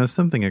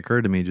 Something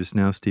occurred to me just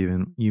now,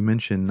 Stephen. You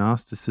mentioned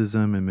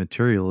Gnosticism and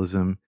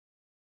materialism,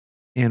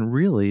 and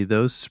really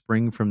those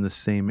spring from the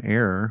same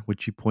error,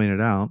 which you pointed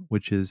out,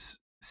 which is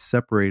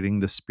separating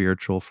the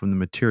spiritual from the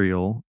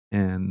material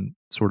and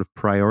sort of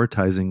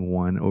prioritizing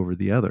one over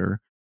the other.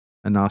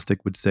 A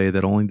Gnostic would say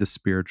that only the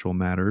spiritual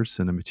matters,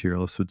 and a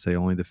materialist would say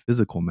only the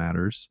physical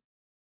matters.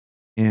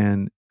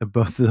 And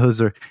both of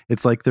those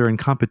it's like they're in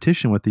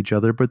competition with each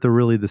other, but they're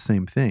really the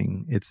same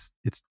thing. It's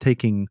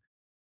taking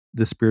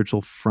the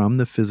spiritual from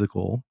the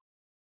physical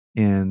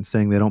and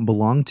saying they don't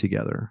belong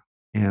together.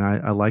 And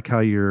I like how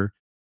you're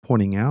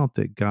pointing out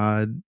that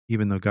God,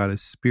 even though God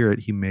is spirit,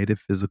 he made a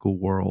physical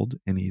world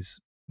and he's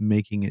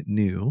making it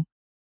new.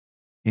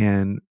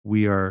 And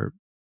we are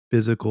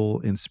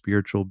physical and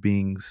spiritual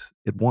beings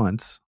at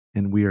once,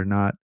 and we are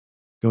not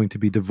going to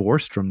be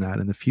divorced from that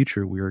in the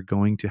future. We are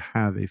going to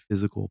have a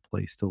physical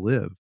place to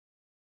live.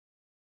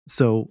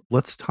 So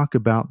let's talk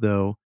about,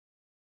 though,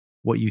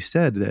 what you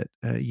said, that,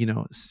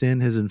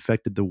 sin has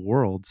infected the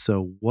world.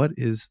 So what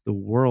is the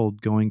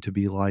world going to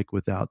be like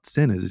without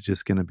sin? Is it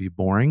just going to be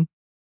boring?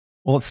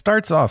 Well, it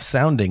starts off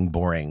sounding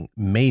boring,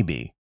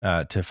 maybe,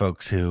 to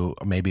folks who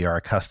maybe are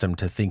accustomed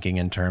to thinking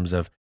in terms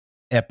of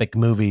epic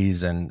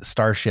movies and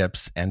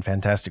starships and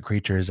fantastic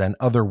creatures and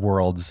other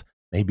worlds,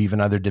 maybe even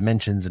other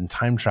dimensions and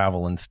time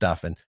travel and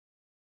stuff. And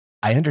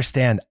I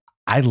understand.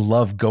 I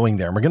love going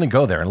there. And we're going to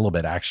go there in a little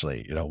bit,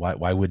 actually.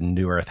 Why wouldn't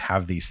New Earth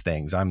have these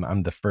things?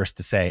 I'm the first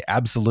to say,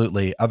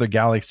 absolutely. Other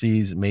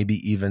galaxies, maybe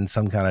even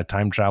some kind of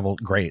time travel.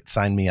 Great.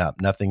 Sign me up.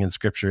 Nothing in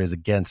scripture is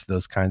against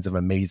those kinds of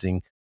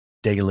amazing,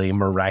 daily,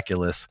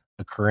 miraculous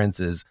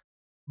occurrences.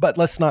 But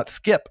let's not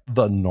skip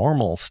the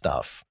normal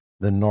stuff,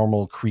 the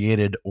normal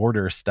created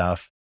order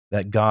stuff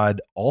that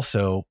God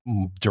also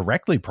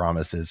directly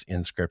promises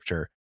in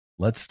scripture.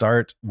 Let's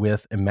start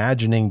with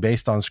imagining,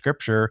 based on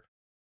scripture,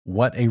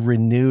 what a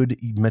renewed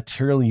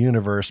material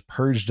universe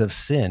purged of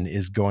sin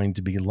is going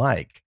to be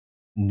like.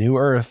 New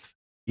Earth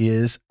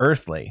is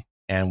earthly,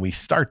 and we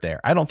start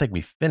there. I don't think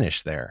we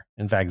finish there.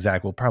 In fact,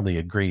 Zach will probably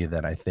agree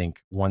that I think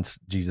once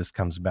Jesus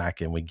comes back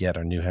and we get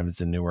our new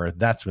heavens and new earth,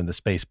 that's when the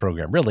space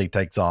program really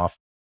takes off.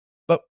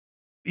 But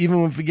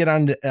even if we get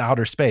on to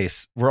outer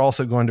space, we're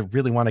also going to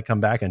really want to come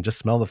back and just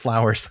smell the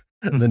flowers,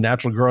 the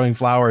natural growing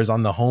flowers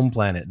on the home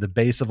planet, the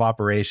base of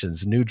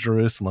operations, New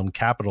Jerusalem,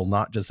 capital,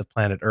 not just of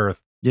planet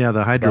Earth. Yeah,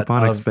 the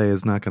hydroponics bay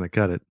is not going to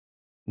cut it.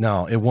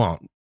 No, it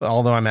won't.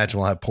 Although I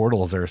imagine we'll have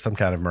portals or some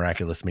kind of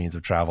miraculous means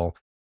of travel.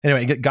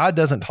 Anyway, God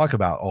doesn't talk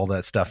about all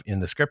that stuff in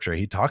the scripture.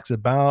 He talks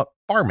about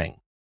farming.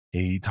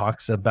 He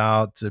talks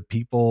about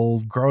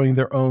people growing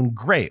their own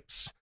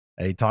grapes.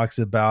 He talks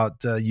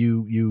about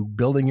you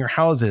building your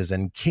houses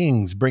and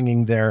kings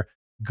bringing their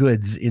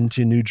goods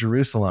into New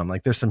Jerusalem.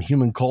 Like there's some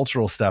human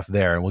cultural stuff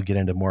there, and we'll get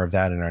into more of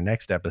that in our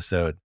next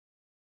episode.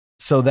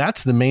 So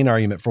that's the main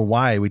argument for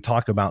why we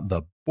talk about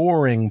the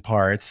boring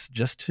parts,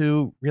 just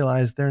to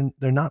realize they're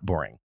not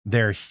boring.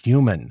 They're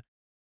human.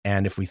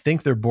 And if we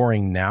think they're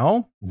boring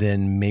now,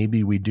 then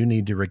maybe we do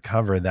need to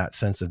recover that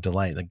sense of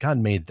delight that God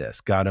made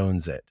this. God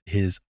owns it.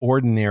 His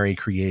ordinary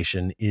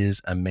creation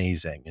is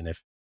amazing. And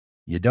if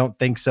you don't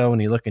think so,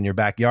 and you look in your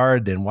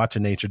backyard and watch a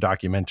nature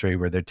documentary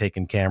where they're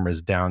taking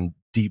cameras down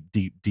deep,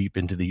 deep, deep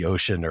into the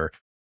ocean or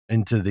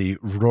into the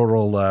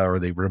rural or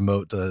the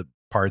remote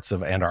parts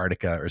of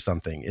Antarctica or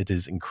something. It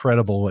is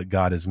incredible what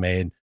God has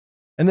made.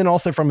 And then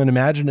also from an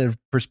imaginative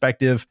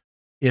perspective,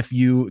 if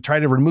you try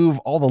to remove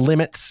all the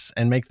limits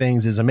and make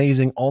things as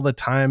amazing all the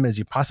time as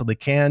you possibly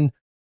can,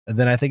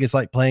 then I think it's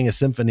like playing a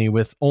symphony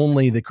with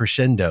only the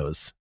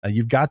crescendos.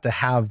 You've got to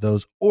have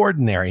those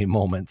ordinary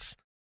moments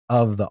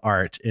of the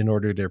art in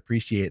order to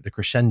appreciate the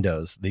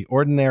crescendos, the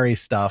ordinary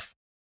stuff.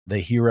 The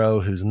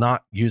hero who's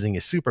not using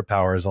his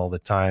superpowers all the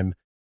time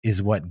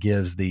is what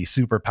gives the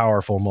super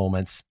powerful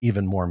moments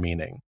even more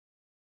meaning.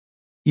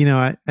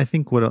 I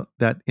think what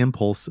that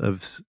impulse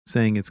of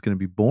saying it's going to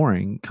be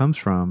boring comes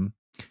from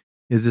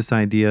is this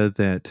idea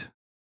that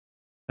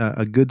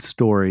a good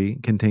story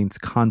contains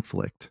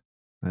conflict.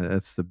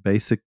 That's the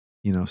basic,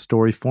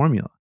 story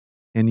formula.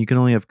 And you can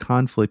only have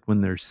conflict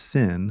when there's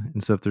sin.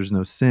 And so if there's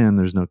no sin,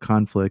 there's no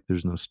conflict,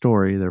 there's no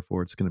story.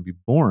 Therefore, it's going to be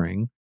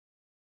boring.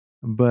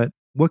 But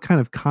what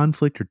kind of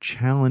conflict or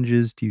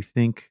challenges do you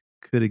think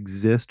could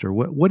exist? Or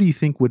what do you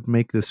think would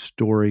make this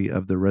story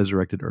of the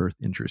resurrected earth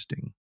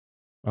interesting?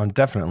 I'm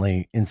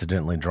definitely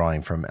incidentally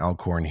drawing from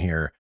Alcorn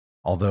here,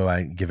 although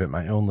I give it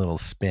my own little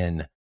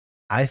spin.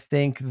 I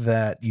think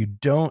that you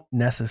don't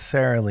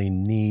necessarily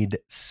need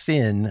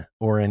sin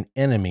or an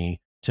enemy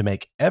to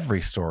make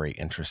every story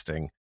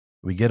interesting.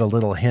 We get a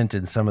little hint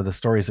in some of the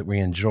stories that we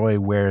enjoy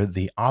where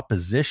the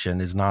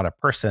opposition is not a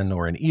person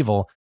or an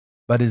evil,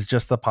 but is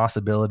just the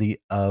possibility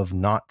of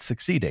not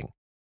succeeding.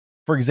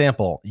 For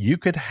example, you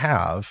could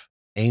have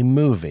a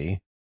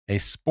movie, a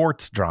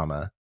sports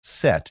drama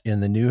set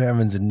in the new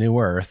heavens and new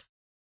earth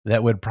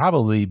that would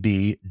probably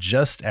be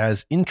just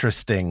as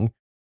interesting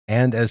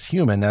and as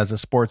human as a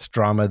sports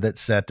drama that's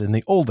set in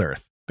the old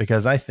earth.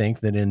 Because I think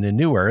that in the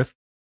new earth,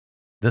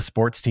 the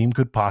sports team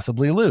could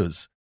possibly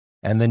lose.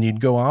 And then you'd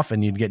go off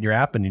and you'd get your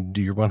app and you'd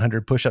do your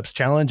 100 push-ups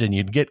challenge and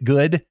you'd get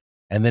good.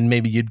 And then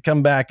maybe you'd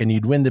come back and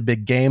you'd win the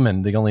big game.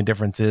 And the only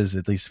difference is,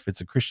 at least if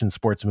it's a Christian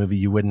sports movie,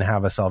 you wouldn't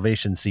have a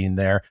salvation scene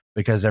there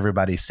because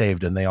everybody's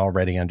saved and they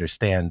already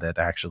understand that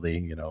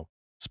actually,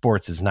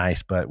 sports is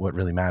nice, but what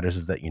really matters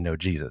is that you know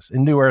Jesus.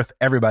 In New Earth,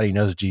 everybody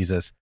knows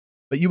Jesus,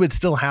 but you would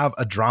still have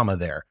a drama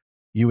there.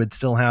 You would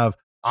still have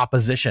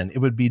opposition. It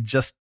would be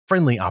just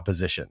friendly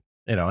opposition,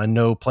 and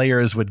no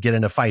players would get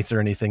into fights or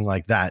anything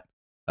like that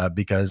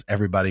because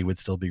everybody would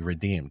still be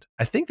redeemed.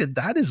 I think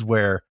that is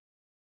where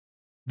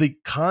the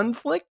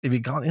conflict, if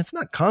you call it, it's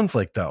not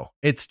conflict though.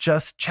 It's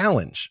just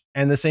challenge.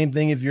 And the same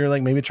thing if you're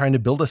like maybe trying to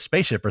build a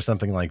spaceship or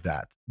something like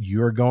that.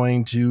 You're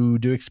going to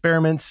do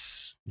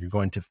experiments. You're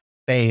going to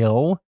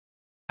fail.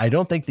 I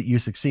don't think that you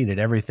succeed at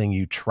everything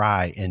you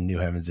try in New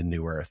Heavens and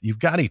New Earth. You've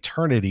got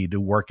eternity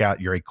to work out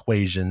your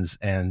equations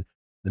and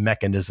the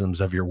mechanisms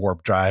of your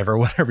warp drive or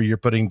whatever you're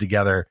putting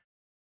together.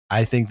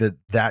 I think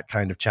that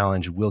kind of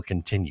challenge will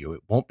continue.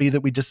 It won't be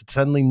that we just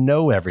suddenly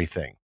know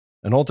everything.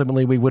 And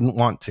ultimately, we wouldn't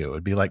want to.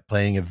 It'd be like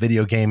playing a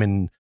video game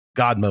in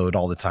God mode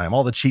all the time,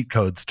 all the cheat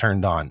codes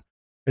turned on.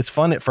 It's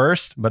fun at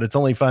first, but it's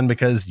only fun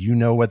because you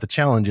know what the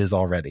challenge is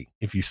already.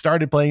 If you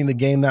started playing the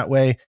game that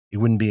way, it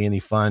wouldn't be any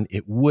fun.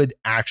 It would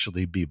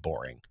actually be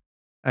boring.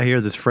 I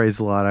hear this phrase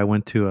a lot. I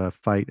went to a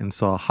fight and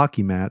saw a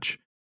hockey match.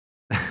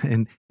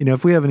 And,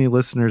 if we have any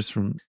listeners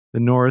from the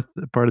north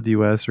part of the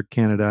US or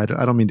Canada,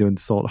 I don't mean to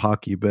insult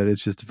hockey, but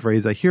it's just a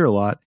phrase I hear a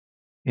lot.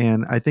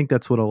 And I think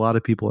that's what a lot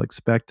of people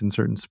expect in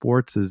certain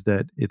sports is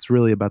that it's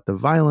really about the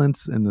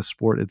violence and the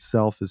sport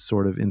itself is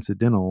sort of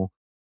incidental.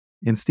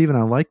 And Stephen,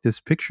 I like this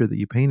picture that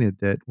you painted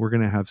that we're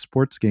going to have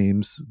sports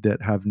games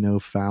that have no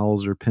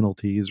fouls or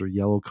penalties or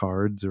yellow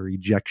cards or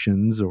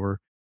ejections or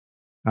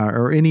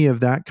any of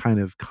that kind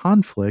of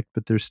conflict,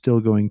 but there's still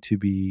going to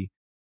be,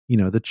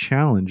 the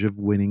challenge of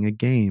winning a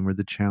game or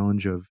the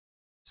challenge of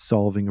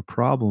solving a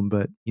problem.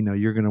 But,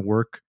 you're going to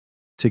work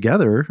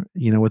together,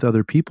 with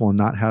other people and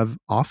not have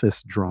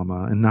office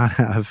drama and not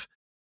have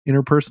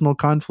interpersonal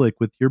conflict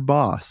with your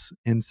boss.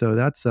 And so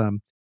it's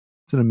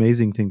an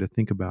amazing thing to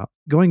think about.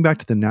 Going back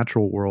to the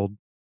natural world,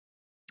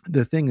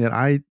 the thing that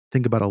I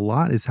think about a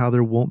lot is how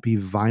there won't be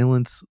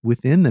violence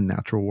within the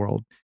natural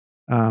world.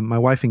 My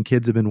wife and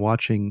kids have been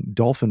watching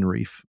Dolphin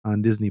Reef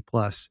on Disney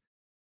Plus,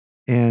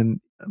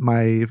 and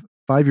my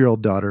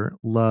 5-year-old daughter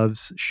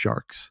loves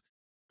sharks.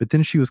 But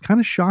then she was kind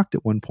of shocked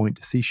at one point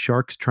to see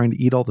sharks trying to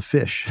eat all the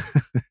fish,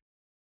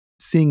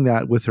 seeing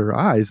that with her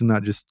eyes and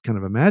not just kind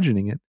of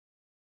imagining it.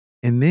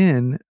 And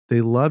then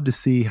they love to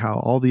see how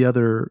all the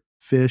other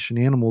fish and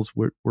animals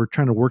were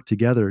trying to work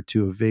together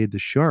to evade the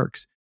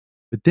sharks.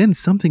 But then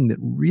something that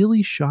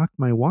really shocked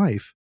my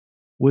wife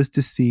was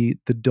to see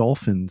the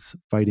dolphins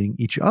fighting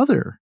each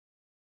other.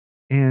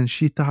 And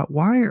she thought,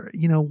 why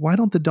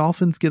don't the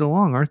dolphins get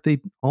along? Aren't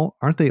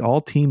they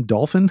all team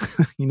dolphin,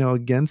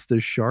 against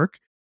the shark?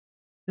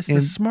 It's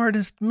the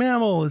smartest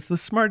mammal. It's the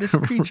smartest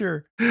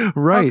creature.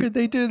 Right. How could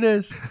they do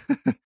this?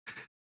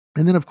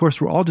 And then, of course,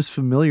 we're all just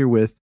familiar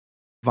with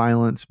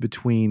violence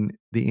between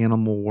the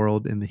animal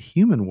world and the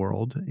human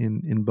world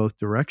in both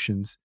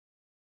directions.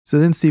 So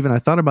then, Stephen, I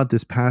thought about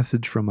this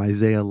passage from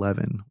Isaiah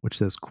 11, which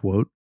says,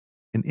 quote,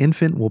 "An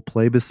infant will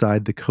play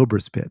beside the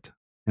cobra's pit,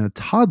 and a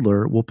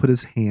toddler will put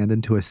his hand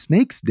into a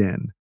snake's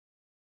den.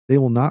 They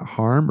will not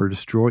harm or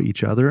destroy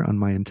each other on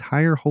my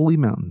entire holy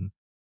mountain,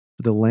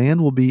 but the land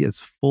will be as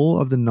full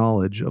of the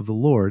knowledge of the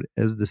Lord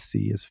as the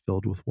sea is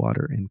filled with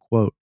water, end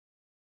quote.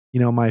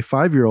 My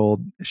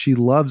 5-year-old, she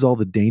loves all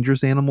the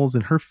dangerous animals,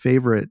 and her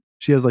favorite,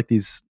 she has like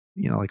these,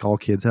 like all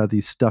kids have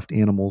these stuffed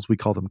animals. We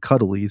call them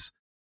cuddlies.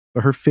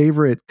 But her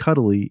favorite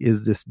cuddly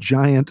is this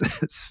giant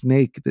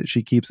snake that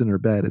she keeps in her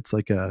bed. It's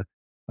like a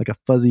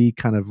fuzzy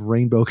kind of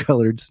rainbow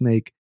colored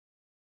snake.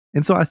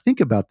 And so I think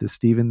about this,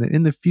 Stephen, that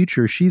in the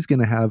future she's going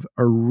to have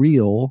a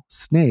real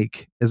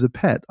snake as a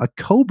pet, a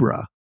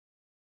cobra,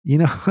 you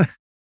know,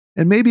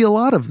 and maybe a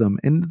lot of them,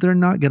 and they're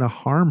not going to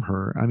harm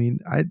her. I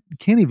mean, I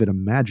can't even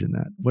imagine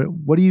that.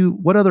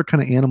 What other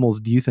kind of animals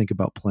do you think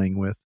about playing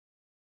with?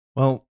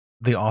 Well,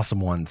 the awesome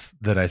ones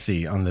that I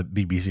see on the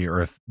BBC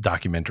Earth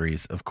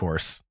documentaries, of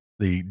course,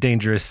 the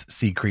dangerous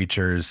sea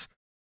creatures,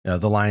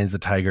 the lions, the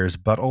tigers,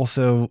 but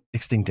also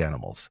extinct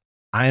animals.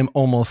 I am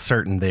almost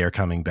certain they are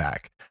coming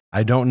back.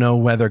 I don't know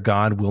whether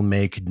God will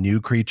make new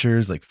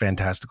creatures, like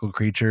fantastical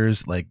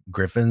creatures, like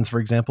griffins,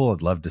 for example.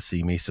 I'd love to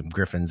see me some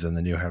griffins in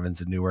the new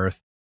heavens and new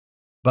earth.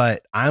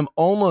 But I'm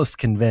almost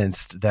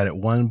convinced that at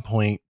one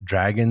point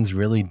dragons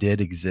really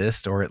did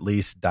exist, or at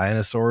least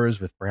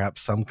dinosaurs with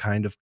perhaps some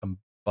kind of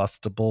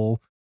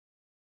combustible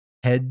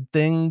head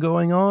thing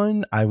going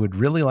on. I would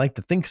really like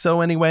to think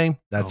so anyway.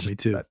 That's Me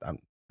too.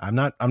 I'm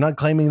not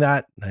claiming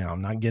that.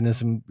 I'm not getting into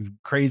some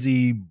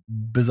crazy,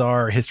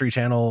 bizarre History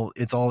Channel,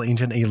 it's all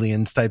ancient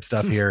aliens type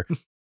stuff here.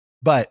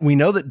 But we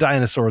know that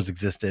dinosaurs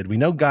existed. We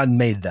know God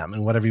made them.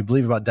 And whatever you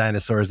believe about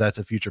dinosaurs, that's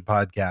a future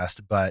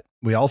podcast. But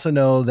we also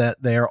know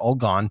that they are all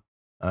gone,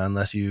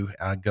 unless you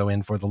go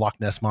in for the Loch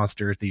Ness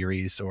Monster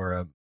theories,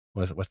 or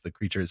what's the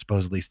creature that's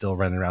supposedly still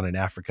running around in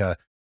Africa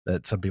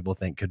that some people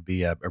think could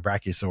be a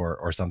brachiosaur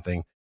or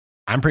something.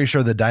 I'm pretty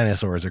sure the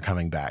dinosaurs are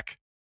coming back.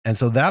 And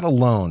so that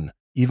alone,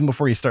 even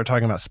before you start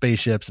talking about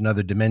spaceships and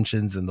other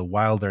dimensions and the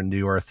wilder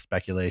new Earth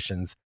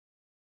speculations,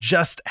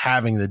 just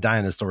having the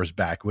dinosaurs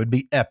back would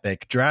be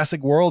epic.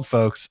 Jurassic World,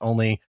 folks,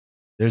 only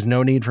there's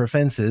no need for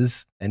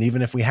fences. And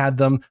even if we had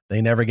them,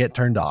 they never get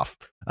turned off.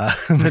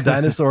 The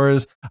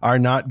dinosaurs are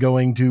not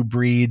going to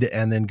breed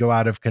and then go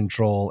out of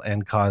control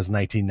and cause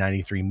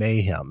 1993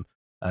 mayhem.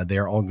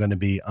 They're all going to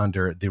be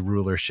under the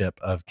rulership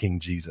of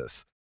King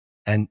Jesus.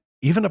 And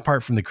even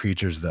apart from the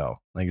creatures, though,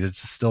 like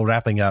it's still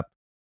wrapping up,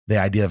 the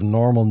idea of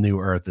normal new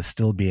Earth is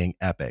still being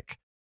epic.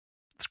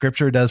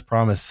 Scripture does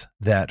promise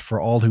that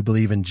for all who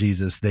believe in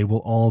Jesus, they will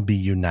all be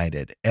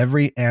united.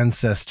 Every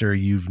ancestor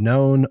you've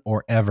known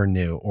or ever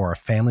knew, or a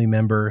family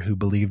member who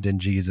believed in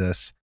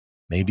Jesus,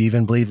 maybe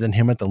even believed in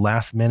him at the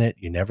last minute,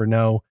 you never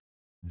know,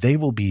 they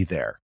will be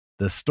there.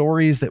 The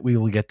stories that we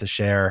will get to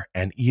share,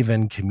 and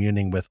even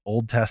communing with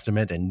Old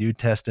Testament and New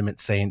Testament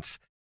saints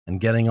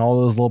and getting all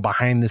those little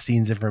behind the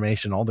scenes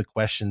information, all the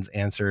questions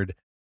answered,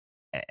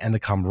 and the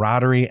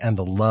camaraderie and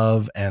the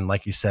love, and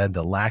like you said,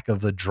 the lack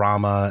of the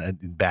drama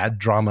and bad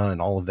drama and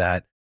all of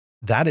that,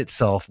 that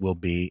itself will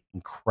be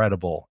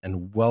incredible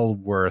and well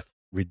worth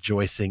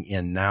rejoicing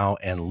in now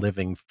and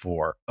living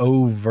for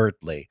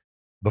overtly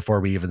before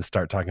we even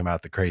start talking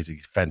about the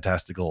crazy,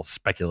 fantastical,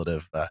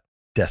 speculative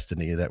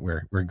destiny that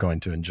we're going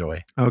to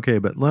enjoy. Okay,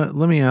 but let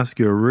me ask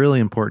you a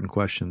really important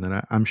question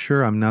that I'm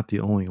sure I'm not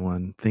the only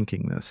one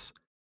thinking this.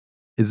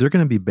 Is there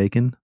going to be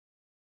bacon?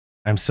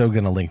 I'm so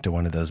going to link to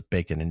one of those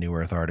Bacon and New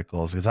Earth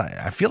articles, because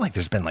I feel like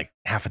there's been like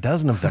half a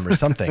dozen of them or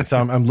something. So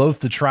I'm loath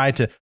to try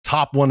to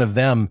top one of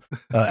them,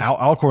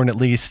 Alcorn at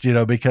least,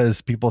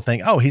 because people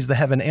think, oh, he's the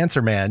heaven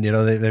answer man.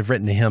 They've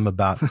written to him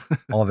about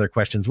all of their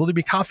questions. Will there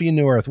be coffee in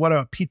New Earth? What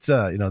about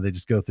pizza? They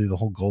just go through the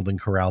whole Golden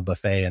Corral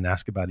buffet and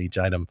ask about each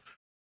item.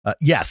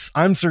 Yes,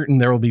 I'm certain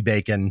there will be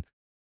bacon,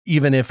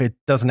 even if it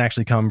doesn't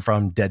actually come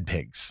from dead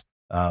pigs.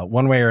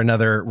 One way or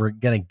another, we're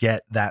going to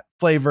get that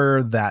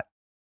flavor, that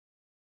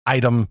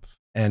item,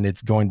 and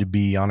it's going to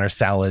be on our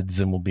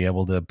salads, and we'll be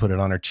able to put it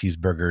on our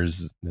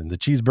cheeseburgers. And the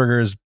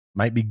cheeseburgers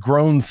might be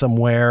grown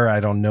somewhere. I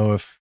don't know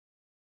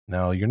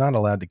no, you're not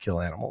allowed to kill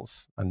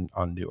animals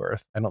on New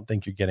Earth. I don't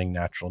think you're getting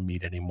natural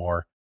meat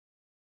anymore.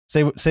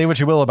 Say what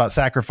you will about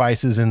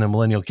sacrifices in the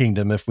millennial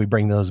kingdom if we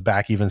bring those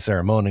back even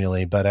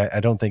ceremonially, but I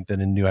don't think that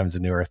in New Heavens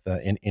and New Earth,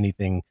 in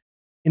anything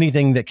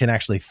that can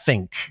actually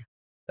think,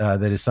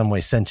 that is some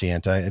way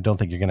sentient, I don't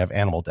think you're going to have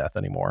animal death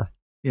anymore.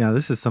 Yeah,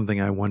 this is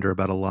something I wonder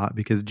about a lot,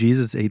 because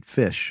Jesus ate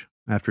fish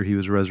after he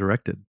was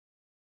resurrected.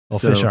 Well,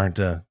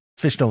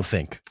 fish don't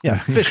think. Yeah,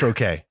 fish are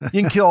okay.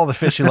 You can kill all the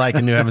fish you like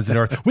in New Heavens and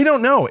Earth. We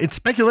don't know. It's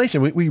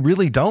speculation. We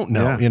really don't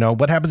know. Yeah.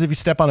 What happens if you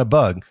step on a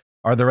bug?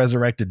 Are the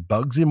resurrected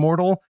bugs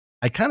immortal?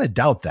 I kind of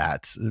doubt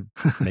that.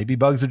 Maybe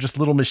bugs are just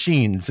little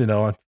machines. They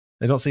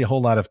don't see a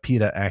whole lot of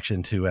PETA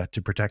action to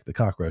protect the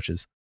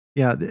cockroaches.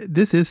 Yeah,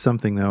 this is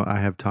something, though, I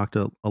have talked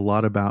a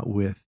lot about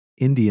with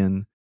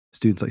Indian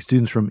students, like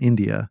students from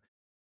India.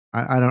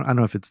 I don't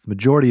know if it's the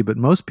majority, but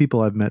most people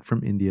I've met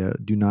from India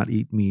do not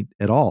eat meat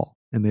at all,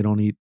 and they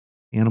don't eat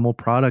animal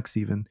products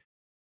even.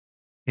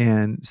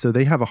 And so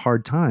they have a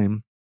hard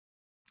time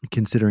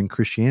considering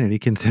Christianity,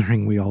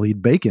 considering we all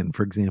eat bacon,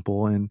 for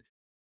example, and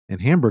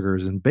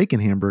hamburgers and bacon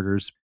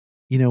hamburgers.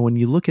 When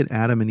you look at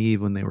Adam and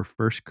Eve when they were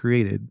first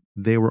created,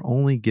 they were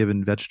only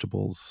given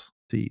vegetables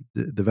to eat,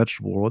 the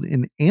vegetable world,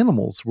 and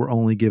animals were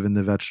only given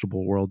the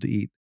vegetable world to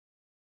eat.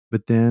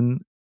 But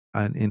then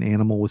an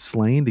animal was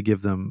slain to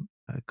give them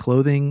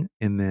clothing,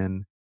 and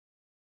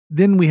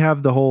then we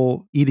have the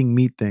whole eating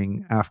meat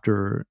thing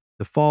after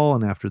the fall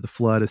and after the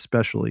flood,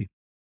 especially.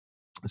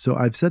 So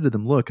I've said to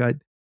them, look,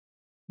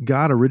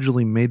 God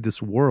originally made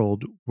this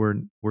world where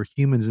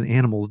humans and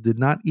animals did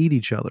not eat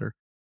each other.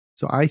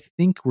 So I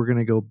think we're going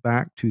to go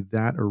back to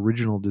that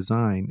original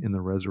design in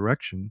the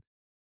resurrection.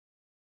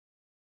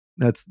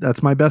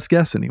 That's my best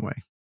guess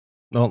anyway.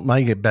 Well,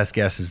 my best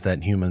guess is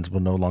that humans will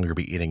no longer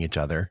be eating each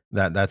other.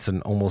 That's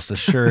an almost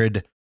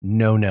assured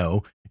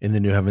no in the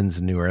new heavens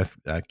and new earth.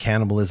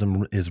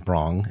 Cannibalism is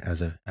wrong,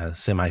 as a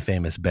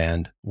semi-famous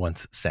band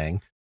once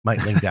sang.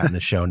 Might link that in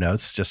the show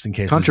notes just in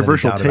case.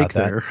 Controversial take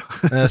there,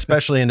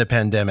 especially in the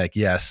pandemic.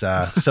 Yes,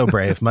 so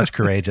brave, much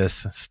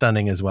courageous,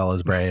 stunning as well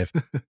as brave.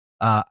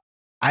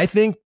 I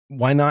think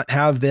why not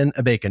have then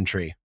a bacon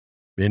tree?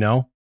 You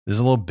know, there's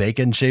a little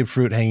bacon-shaped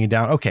fruit hanging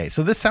down. Okay,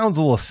 so this sounds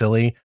a little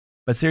silly.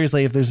 But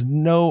seriously, if there's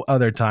no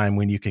other time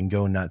when you can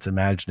go nuts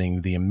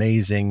imagining the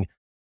amazing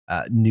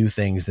new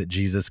things that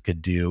Jesus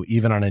could do,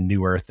 even on a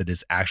new earth that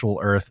is actual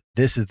earth,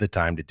 this is the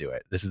time to do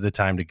it. This is the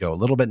time to go a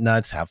little bit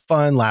nuts, have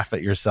fun, laugh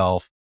at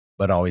yourself,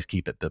 but always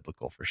keep it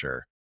biblical for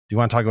sure. Do you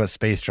want to talk about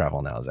space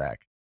travel now,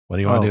 Zach? What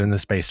do you want to do in the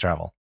space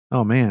travel?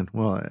 Oh, man.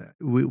 Well,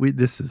 we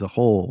this is a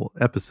whole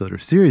episode or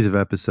series of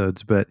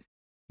episodes, but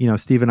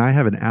Steve, I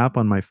have an app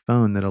on my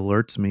phone that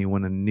alerts me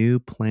when a new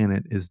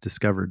planet is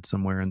discovered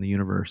somewhere in the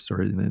universe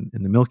or in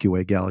the Milky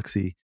Way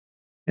galaxy.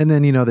 And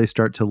then, they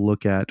start to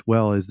look at,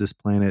 well, is this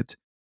planet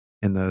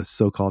in the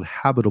so-called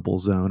habitable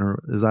zone,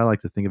 or as I like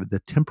to think of it,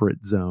 the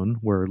temperate zone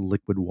where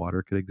liquid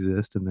water could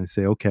exist? And they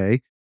say,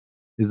 okay,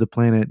 is the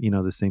planet,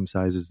 the same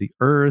size as the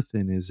Earth?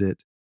 And is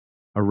it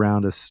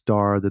around a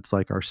star that's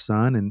like our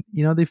sun? And,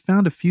 they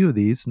found a few of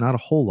these, not a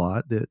whole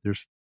lot.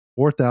 There's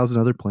 4,000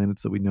 other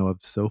planets that we know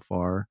of so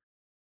far.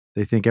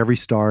 They think every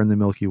star in the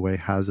Milky Way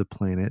has a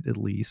planet at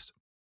least.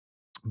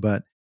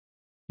 But,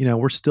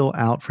 we're still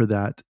out for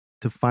that,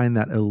 to find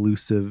that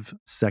elusive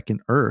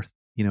second Earth,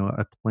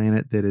 a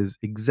planet that is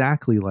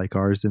exactly like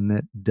ours and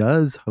that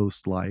does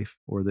host life,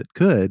 or that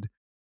could.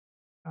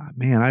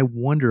 Man, I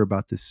wonder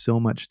about this so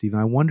much, Stephen.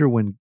 I wonder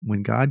when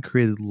God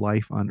created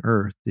life on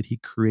Earth, did he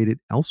create it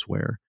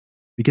elsewhere?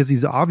 Because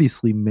he's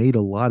obviously made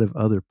a lot of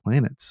other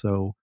planets.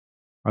 So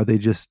are they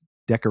just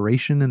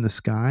decoration in the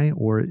sky,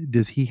 or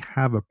does he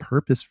have a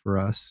purpose for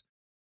us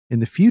in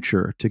the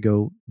future to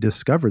go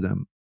discover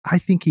them? I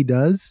think he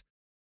does.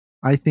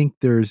 I think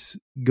there's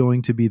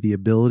going to be the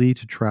ability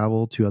to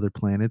travel to other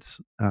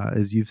planets,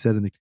 as you've said,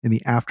 in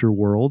the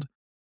afterworld.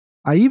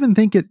 I even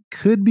think it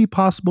could be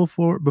possible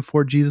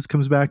before Jesus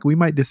comes back. We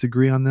might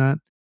disagree on that.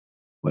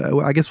 Well,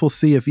 I guess we'll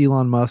see if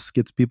Elon Musk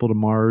gets people to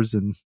Mars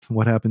and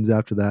what happens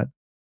after that.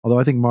 Although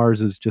I think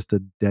Mars is just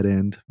a dead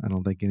end. I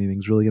don't think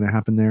anything's really going to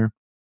happen there.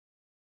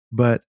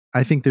 But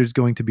I think there's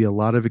going to be a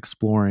lot of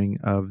exploring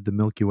of the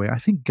Milky Way. I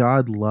think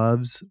God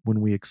loves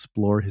when we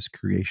explore his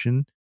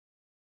creation.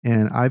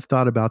 And I've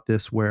thought about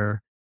this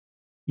where,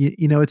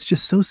 it's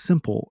just so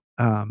simple.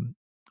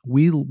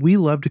 We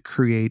love to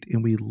create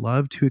and we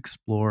love to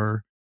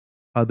explore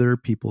other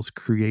people's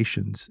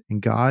creations,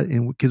 and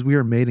because we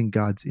are made in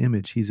God's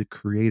image, he's a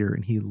creator,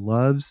 and he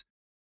loves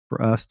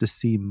for us to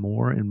see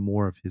more and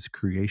more of his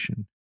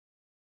creation.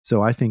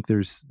 So I think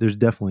there's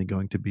definitely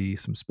going to be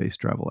some space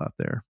travel out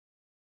there.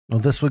 Well,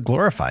 this would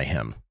glorify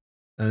him.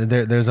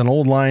 There's an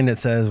old line that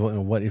says,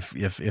 "What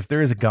if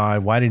there is a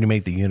God? Why did he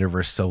make the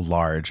universe so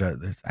large?"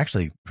 There's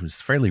actually, it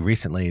was fairly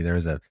recently, there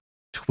was a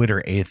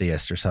Twitter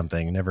atheist or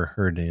something. Never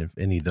heard of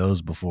any of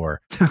those before.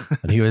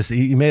 And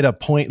he made a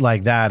point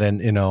like that,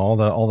 and all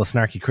the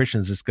snarky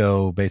Christians just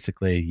go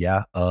basically,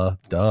 yeah,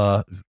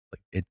 duh,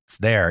 like, it's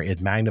there. It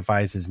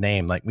magnifies his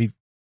name. Like,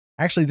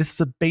 this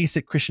is a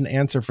basic Christian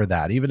answer for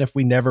that. Even if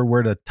we never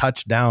were to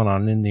touch down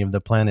on any of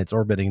the planets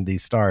orbiting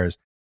these stars,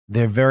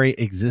 their very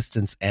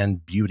existence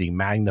and beauty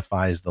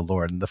magnifies the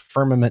Lord, and the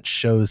firmament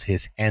shows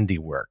his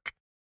handiwork.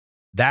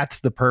 That's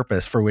the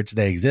purpose for which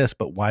they exist.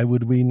 But why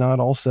would we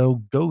not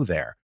also go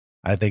there?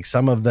 I think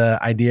some of the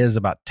ideas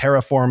about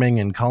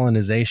terraforming and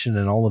colonization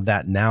and all of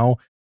that now,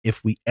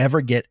 if we ever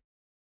get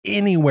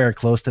anywhere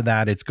close to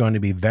that, it's going to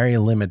be very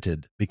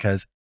limited,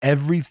 because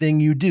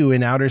everything you do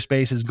in outer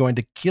space is going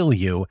to kill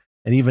you.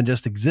 And even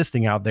just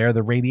existing out there,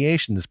 the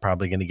radiation is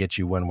probably going to get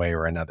you one way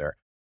or another.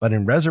 But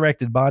in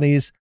resurrected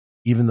bodies,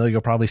 even though you'll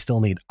probably still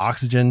need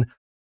oxygen,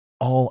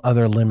 all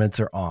other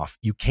limits are off.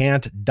 You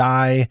can't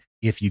die.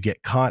 If you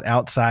get caught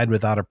outside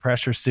without a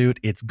pressure suit,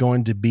 it's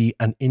going to be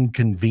an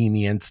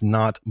inconvenience,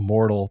 not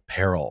mortal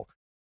peril.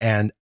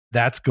 And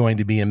that's going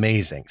to be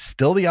amazing.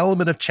 Still the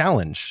element of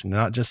challenge,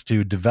 not just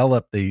to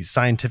develop the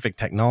scientific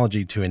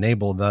technology to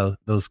enable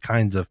those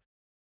kinds of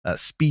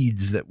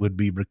speeds that would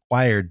be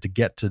required to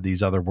get to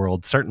these other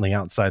worlds, certainly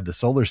outside the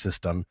solar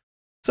system.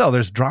 So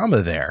there's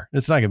drama there.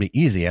 It's not going to be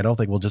easy. I don't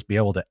think we'll just be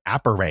able to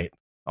apparate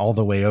all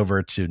the way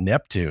over to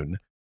Neptune,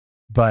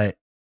 but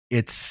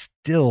it's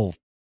still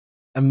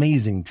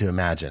amazing to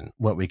imagine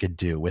what we could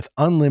do with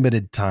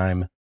unlimited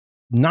time,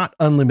 not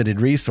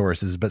unlimited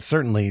resources, but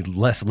certainly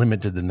less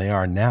limited than they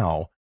are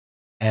now.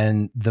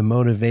 And the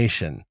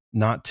motivation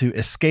not to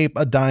escape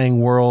a dying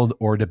world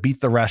or to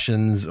beat the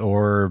Russians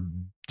or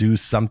do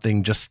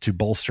something just to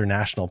bolster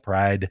national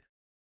pride,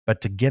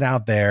 but to get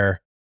out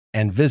there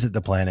and visit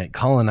the planet,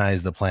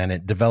 colonize the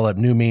planet, develop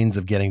new means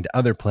of getting to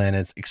other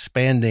planets,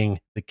 expanding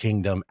the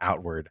kingdom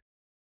outward.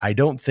 I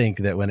don't think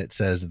that when it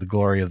says the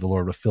glory of the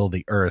Lord will fill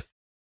the earth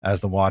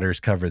as the waters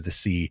cover the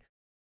sea,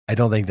 I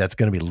don't think that's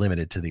going to be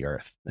limited to the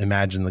earth.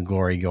 Imagine the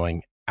glory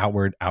going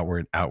outward,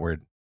 outward,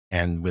 outward.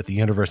 And with the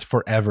universe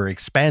forever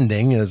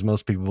expanding, as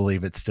most people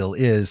believe it still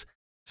is,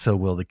 so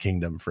will the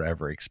kingdom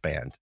forever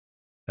expand.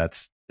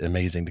 That's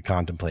amazing to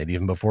contemplate,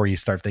 even before you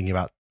start thinking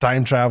about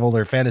time travel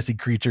or fantasy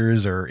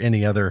creatures or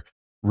any other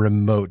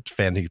remote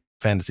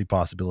fantasy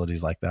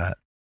possibilities like that.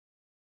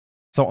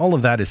 So all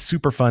of that is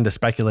super fun to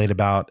speculate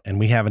about, and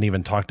we haven't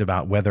even talked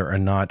about whether or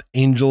not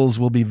angels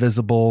will be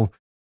visible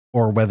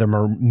or whether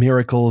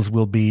miracles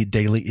will be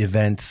daily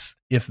events.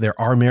 If there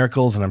are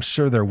miracles, and I'm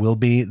sure there will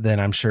be, then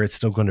I'm sure it's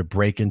still going to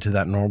break into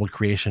that normal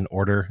creation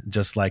order,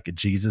 just like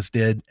Jesus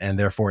did, and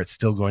therefore it's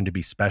still going to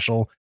be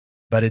special.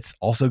 But it's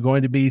also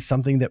going to be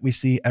something that we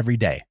see every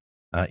day,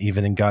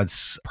 even in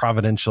God's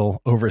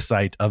providential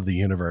oversight of the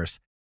universe.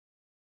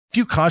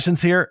 Few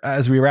cautions here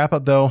as we wrap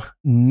up, though.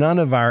 None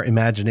of our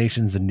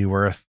imaginations in New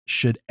Earth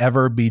should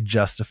ever be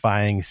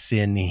justifying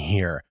sin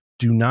here.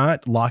 Do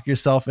not lock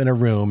yourself in a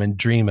room and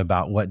dream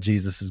about what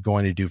Jesus is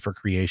going to do for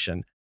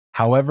creation.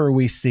 However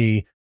we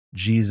see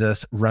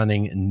Jesus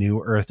running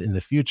New Earth in the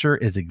future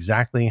is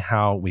exactly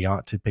how we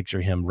ought to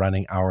picture him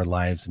running our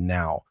lives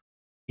now.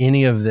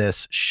 Any of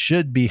this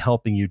should be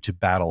helping you to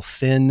battle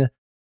sin,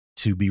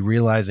 to be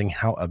realizing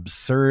how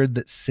absurd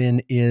that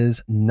sin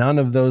is. None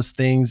of those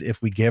things,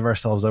 if we give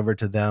ourselves over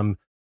to them,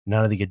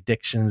 none of the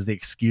addictions, the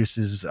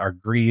excuses, our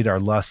greed, our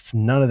lusts,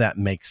 none of that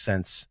makes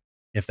sense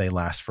if they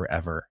last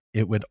forever.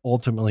 It would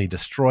ultimately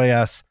destroy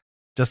us,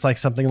 just like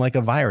something like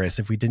a virus.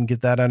 If we didn't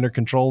get that under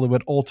control, it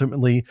would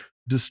ultimately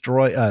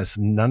destroy us.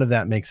 None of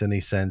that makes any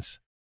sense.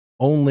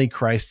 Only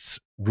Christ's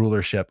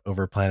rulership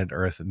over planet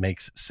Earth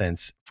makes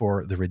sense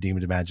for the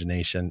redeemed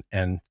imagination,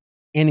 and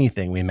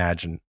anything we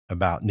imagine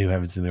about new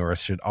heavens and new earth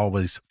should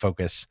always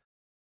focus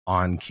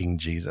on King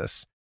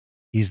Jesus.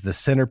 He's the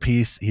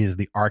centerpiece. He is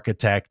the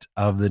architect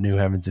of the new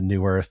heavens and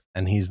new earth,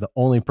 and he's the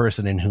only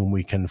person in whom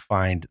we can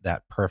find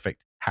that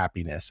perfect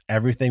happiness.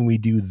 Everything we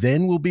do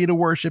then will be to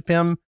worship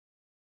him,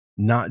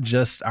 not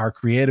just our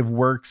creative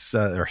works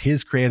or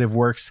his creative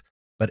works,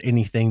 but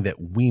anything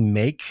that we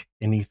make,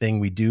 anything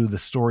we do, the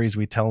stories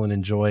we tell and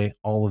enjoy,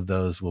 all of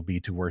those will be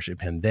to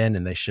worship him then,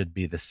 and they should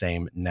be the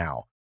same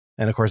now.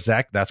 And of course,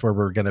 Zach, that's where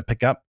we're going to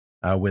pick up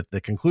with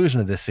the conclusion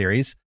of this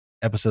series,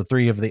 episode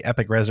 3 of the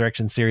Epic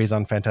Resurrection series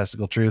on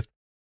Fantastical Truth,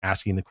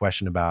 asking the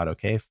question about,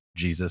 okay, if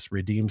Jesus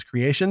redeems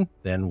creation,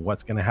 then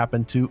what's going to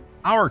happen to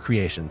our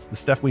creations, the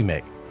stuff we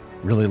make?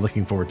 Really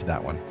looking forward to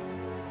that one.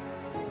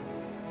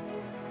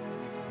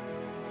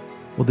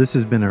 Well, this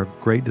has been a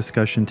great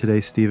discussion today,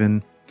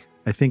 Stephen.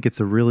 I think it's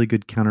a really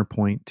good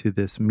counterpoint to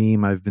this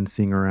meme I've been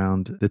seeing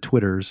around the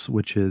Twitters,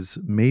 which is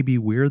maybe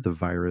we're the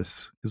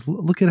virus. Because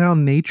look at how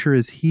nature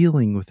is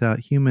healing without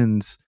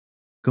humans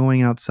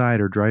going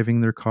outside or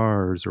driving their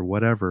cars or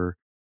whatever.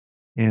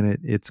 And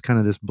it's kind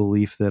of this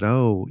belief that,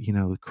 oh,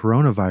 the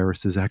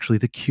coronavirus is actually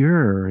the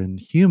cure and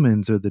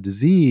humans are the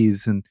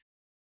disease. And,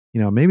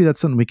 maybe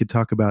that's something we could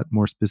talk about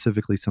more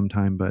specifically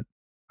sometime. But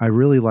I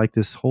really like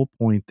this whole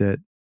point that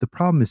the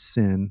problem is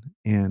sin,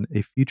 and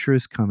a future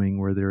is coming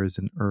where there is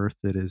an earth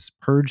that is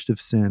purged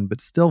of sin,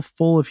 but still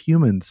full of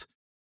humans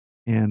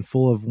and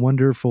full of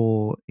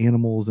wonderful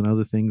animals and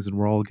other things. And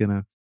we're all going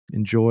to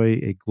enjoy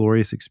a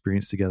glorious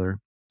experience together.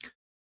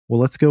 Well,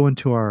 let's go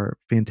into our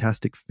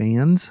Fantastic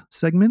Fans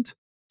segment.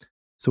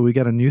 So we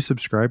got a new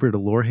subscriber to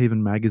Lorehaven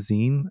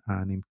Magazine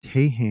named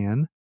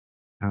Tehan.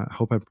 I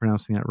hope I'm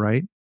pronouncing that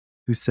right.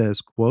 Who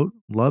says, quote,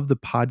 "Love the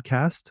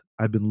podcast.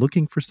 I've been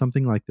looking for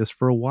something like this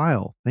for a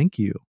while. Thank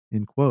you,"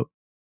 end quote.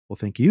 Well,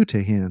 thank you,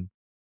 Tehan.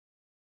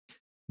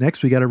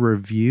 Next, we got a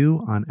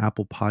review on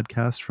Apple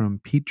Podcasts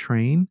from Pete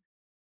Train,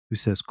 who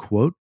says,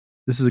 quote,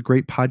 "This is a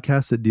great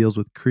podcast that deals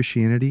with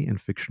Christianity and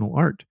fictional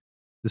art.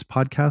 This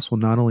podcast will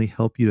not only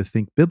help you to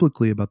think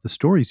biblically about the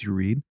stories you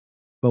read,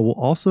 but will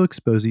also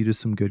expose you to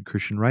some good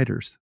Christian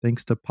writers.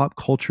 Thanks to Pop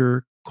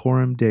Culture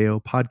Coram Deo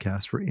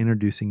podcast for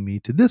introducing me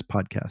to this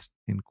podcast,"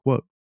 end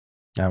quote.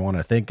 I want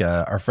to thank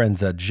our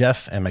friends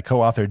Jeff and my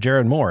co-author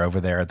Jared Moore over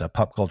there at the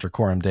Pop Culture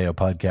Coram Deo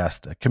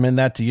podcast. I commend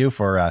that to you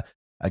for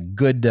a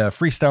good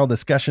freestyle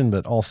discussion,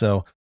 but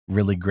also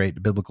really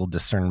great biblical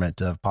discernment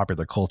of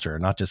popular culture,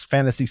 not just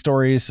fantasy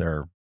stories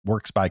or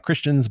works by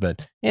Christians,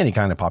 but any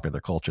kind of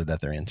popular culture that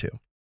they're into.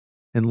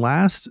 And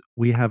last,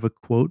 we have a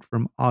quote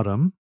from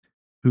Autumn,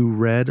 who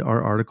read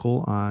our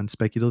article on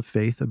speculative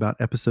faith about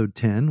episode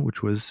 10,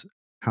 which was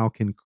How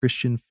Can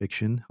Christian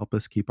Fiction Help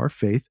Us Keep Our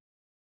Faith?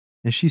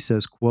 And she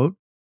says, quote,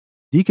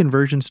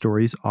 "Deconversion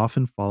stories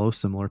often follow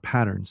similar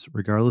patterns,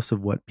 regardless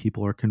of what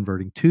people are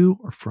converting to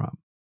or from.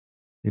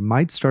 They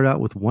might start out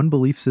with one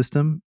belief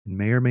system and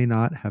may or may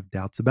not have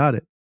doubts about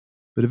it.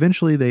 but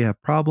eventually they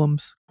have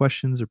problems,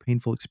 questions, or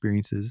painful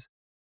experiences,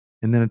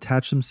 and then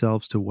attach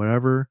themselves to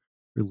whatever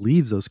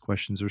relieves those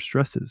questions or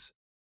stresses.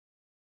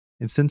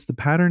 And since the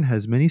pattern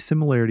has many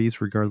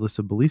similarities regardless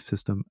of belief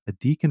system, a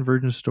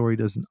deconvergence story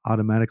doesn't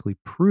automatically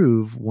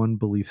prove one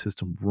belief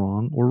system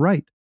wrong or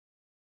right,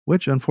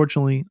 which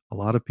unfortunately a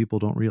lot of people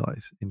don't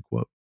realize, end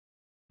quote.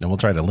 And we'll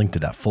try to link to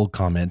that full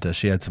comment.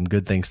 She had some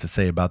good things to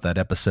say about that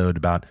episode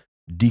about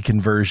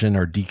deconversion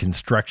or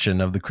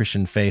deconstruction of the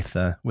Christian faith,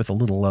 with a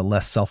little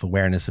less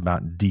self-awareness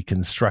about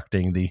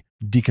deconstructing the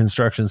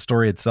deconstruction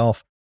story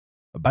itself.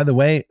 By the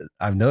way,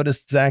 I've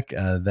noticed, Zach,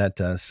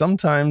 that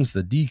sometimes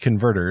the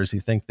deconverters who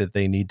think that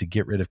they need to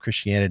get rid of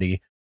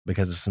Christianity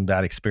because of some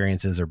bad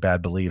experiences or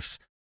bad beliefs,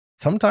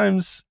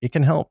 sometimes it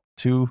can help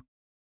to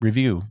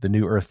review the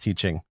New Earth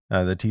teaching,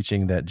 the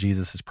teaching that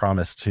Jesus has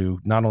promised to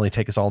not only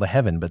take us all to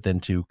heaven, but then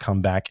to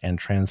come back and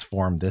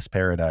transform this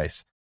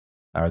paradise,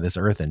 or this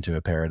earth, into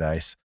a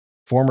paradise.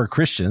 Former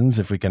Christians,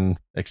 if we can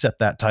accept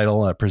that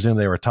title, presume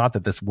they were taught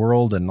that this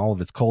world and all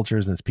of its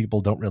cultures and its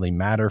people don't really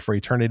matter for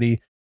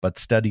eternity, but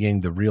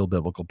studying the real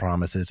biblical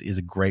promises is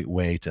a great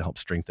way to help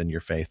strengthen your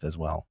faith as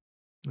well.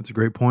 That's a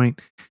great point.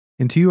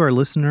 And to you, our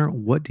listener,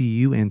 what do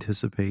you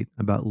anticipate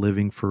about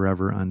living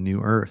forever on New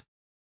Earth?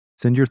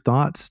 Send your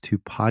thoughts to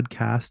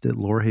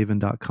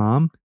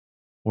podcast@lorehaven.com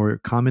or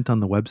comment on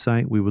the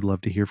website. We would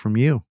love to hear from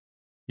you.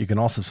 You can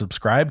also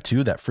subscribe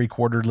to that free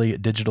quarterly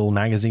digital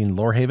magazine,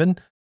 Lorehaven.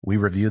 We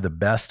review the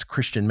best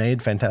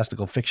Christian-made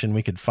fantastical fiction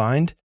we could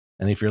find.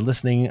 And if you're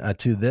listening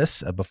to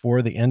this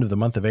before the end of the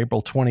month of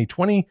April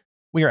 2020,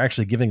 we are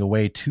actually giving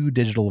away 2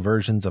 digital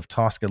versions of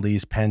Tosca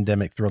Lee's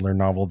pandemic thriller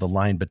novel, The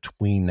Line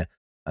Between.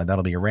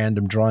 That'll be a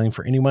random drawing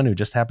for anyone who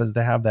just happens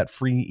to have that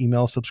free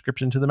email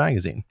subscription to the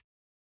magazine.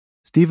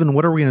 Stephen,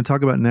 what are we going to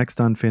talk about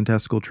next on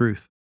Fantastical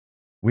Truth?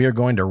 We are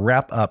going to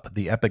wrap up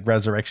the Epic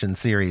Resurrection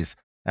series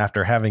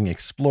after having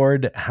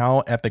explored how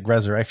Epic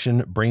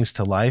Resurrection brings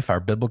to life our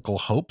biblical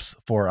hopes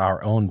for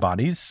our own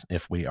bodies,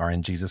 if we are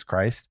in Jesus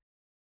Christ,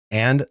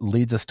 and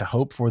leads us to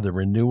hope for the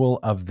renewal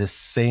of this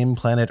same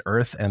planet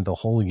Earth and the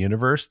whole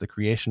universe, the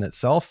creation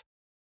itself.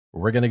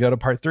 We're going to go to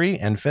part 3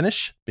 and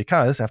finish,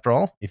 because after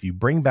all, if you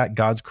bring back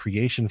God's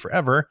creation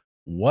forever,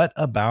 what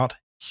about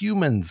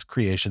humans'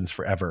 creations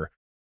forever?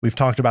 We've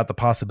talked about the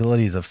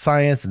possibilities of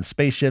science and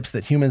spaceships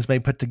that humans may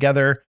put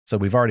together, so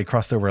we've already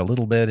crossed over a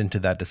little bit into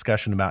that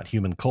discussion about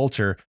human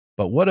culture.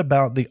 But what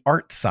about the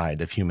art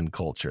side of human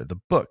culture? The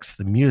books,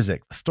 the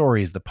music, the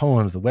stories, the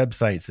poems, the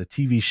websites, the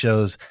TV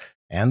shows,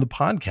 and the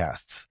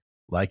podcasts.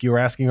 Like you were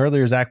asking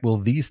earlier, Zach, will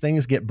these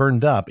things get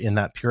burned up in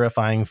that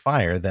purifying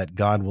fire that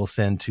God will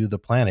send to the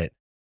planet?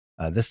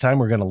 This time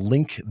we're going to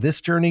link this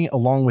journey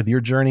along with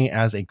your journey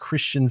as a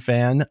Christian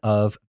fan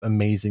of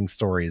amazing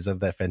stories, of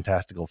that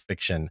fantastical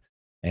fiction.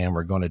 And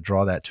we're going to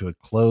draw that to a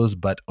close,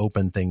 but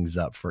open things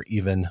up for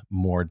even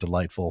more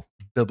delightful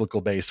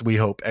biblical-based, we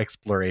hope,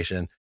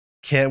 exploration.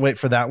 Can't wait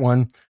for that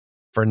one.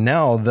 For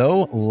now,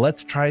 though,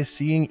 let's try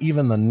seeing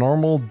even the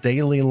normal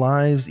daily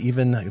lives,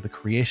 even the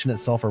creation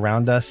itself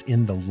around us,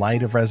 in the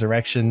light of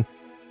resurrection.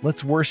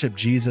 Let's worship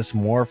Jesus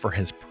more for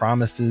his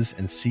promises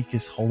and seek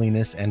his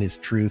holiness and his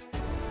truth.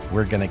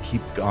 We're going to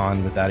keep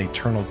on with that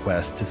eternal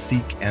quest to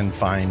seek and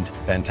find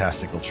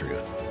fantastical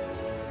truth.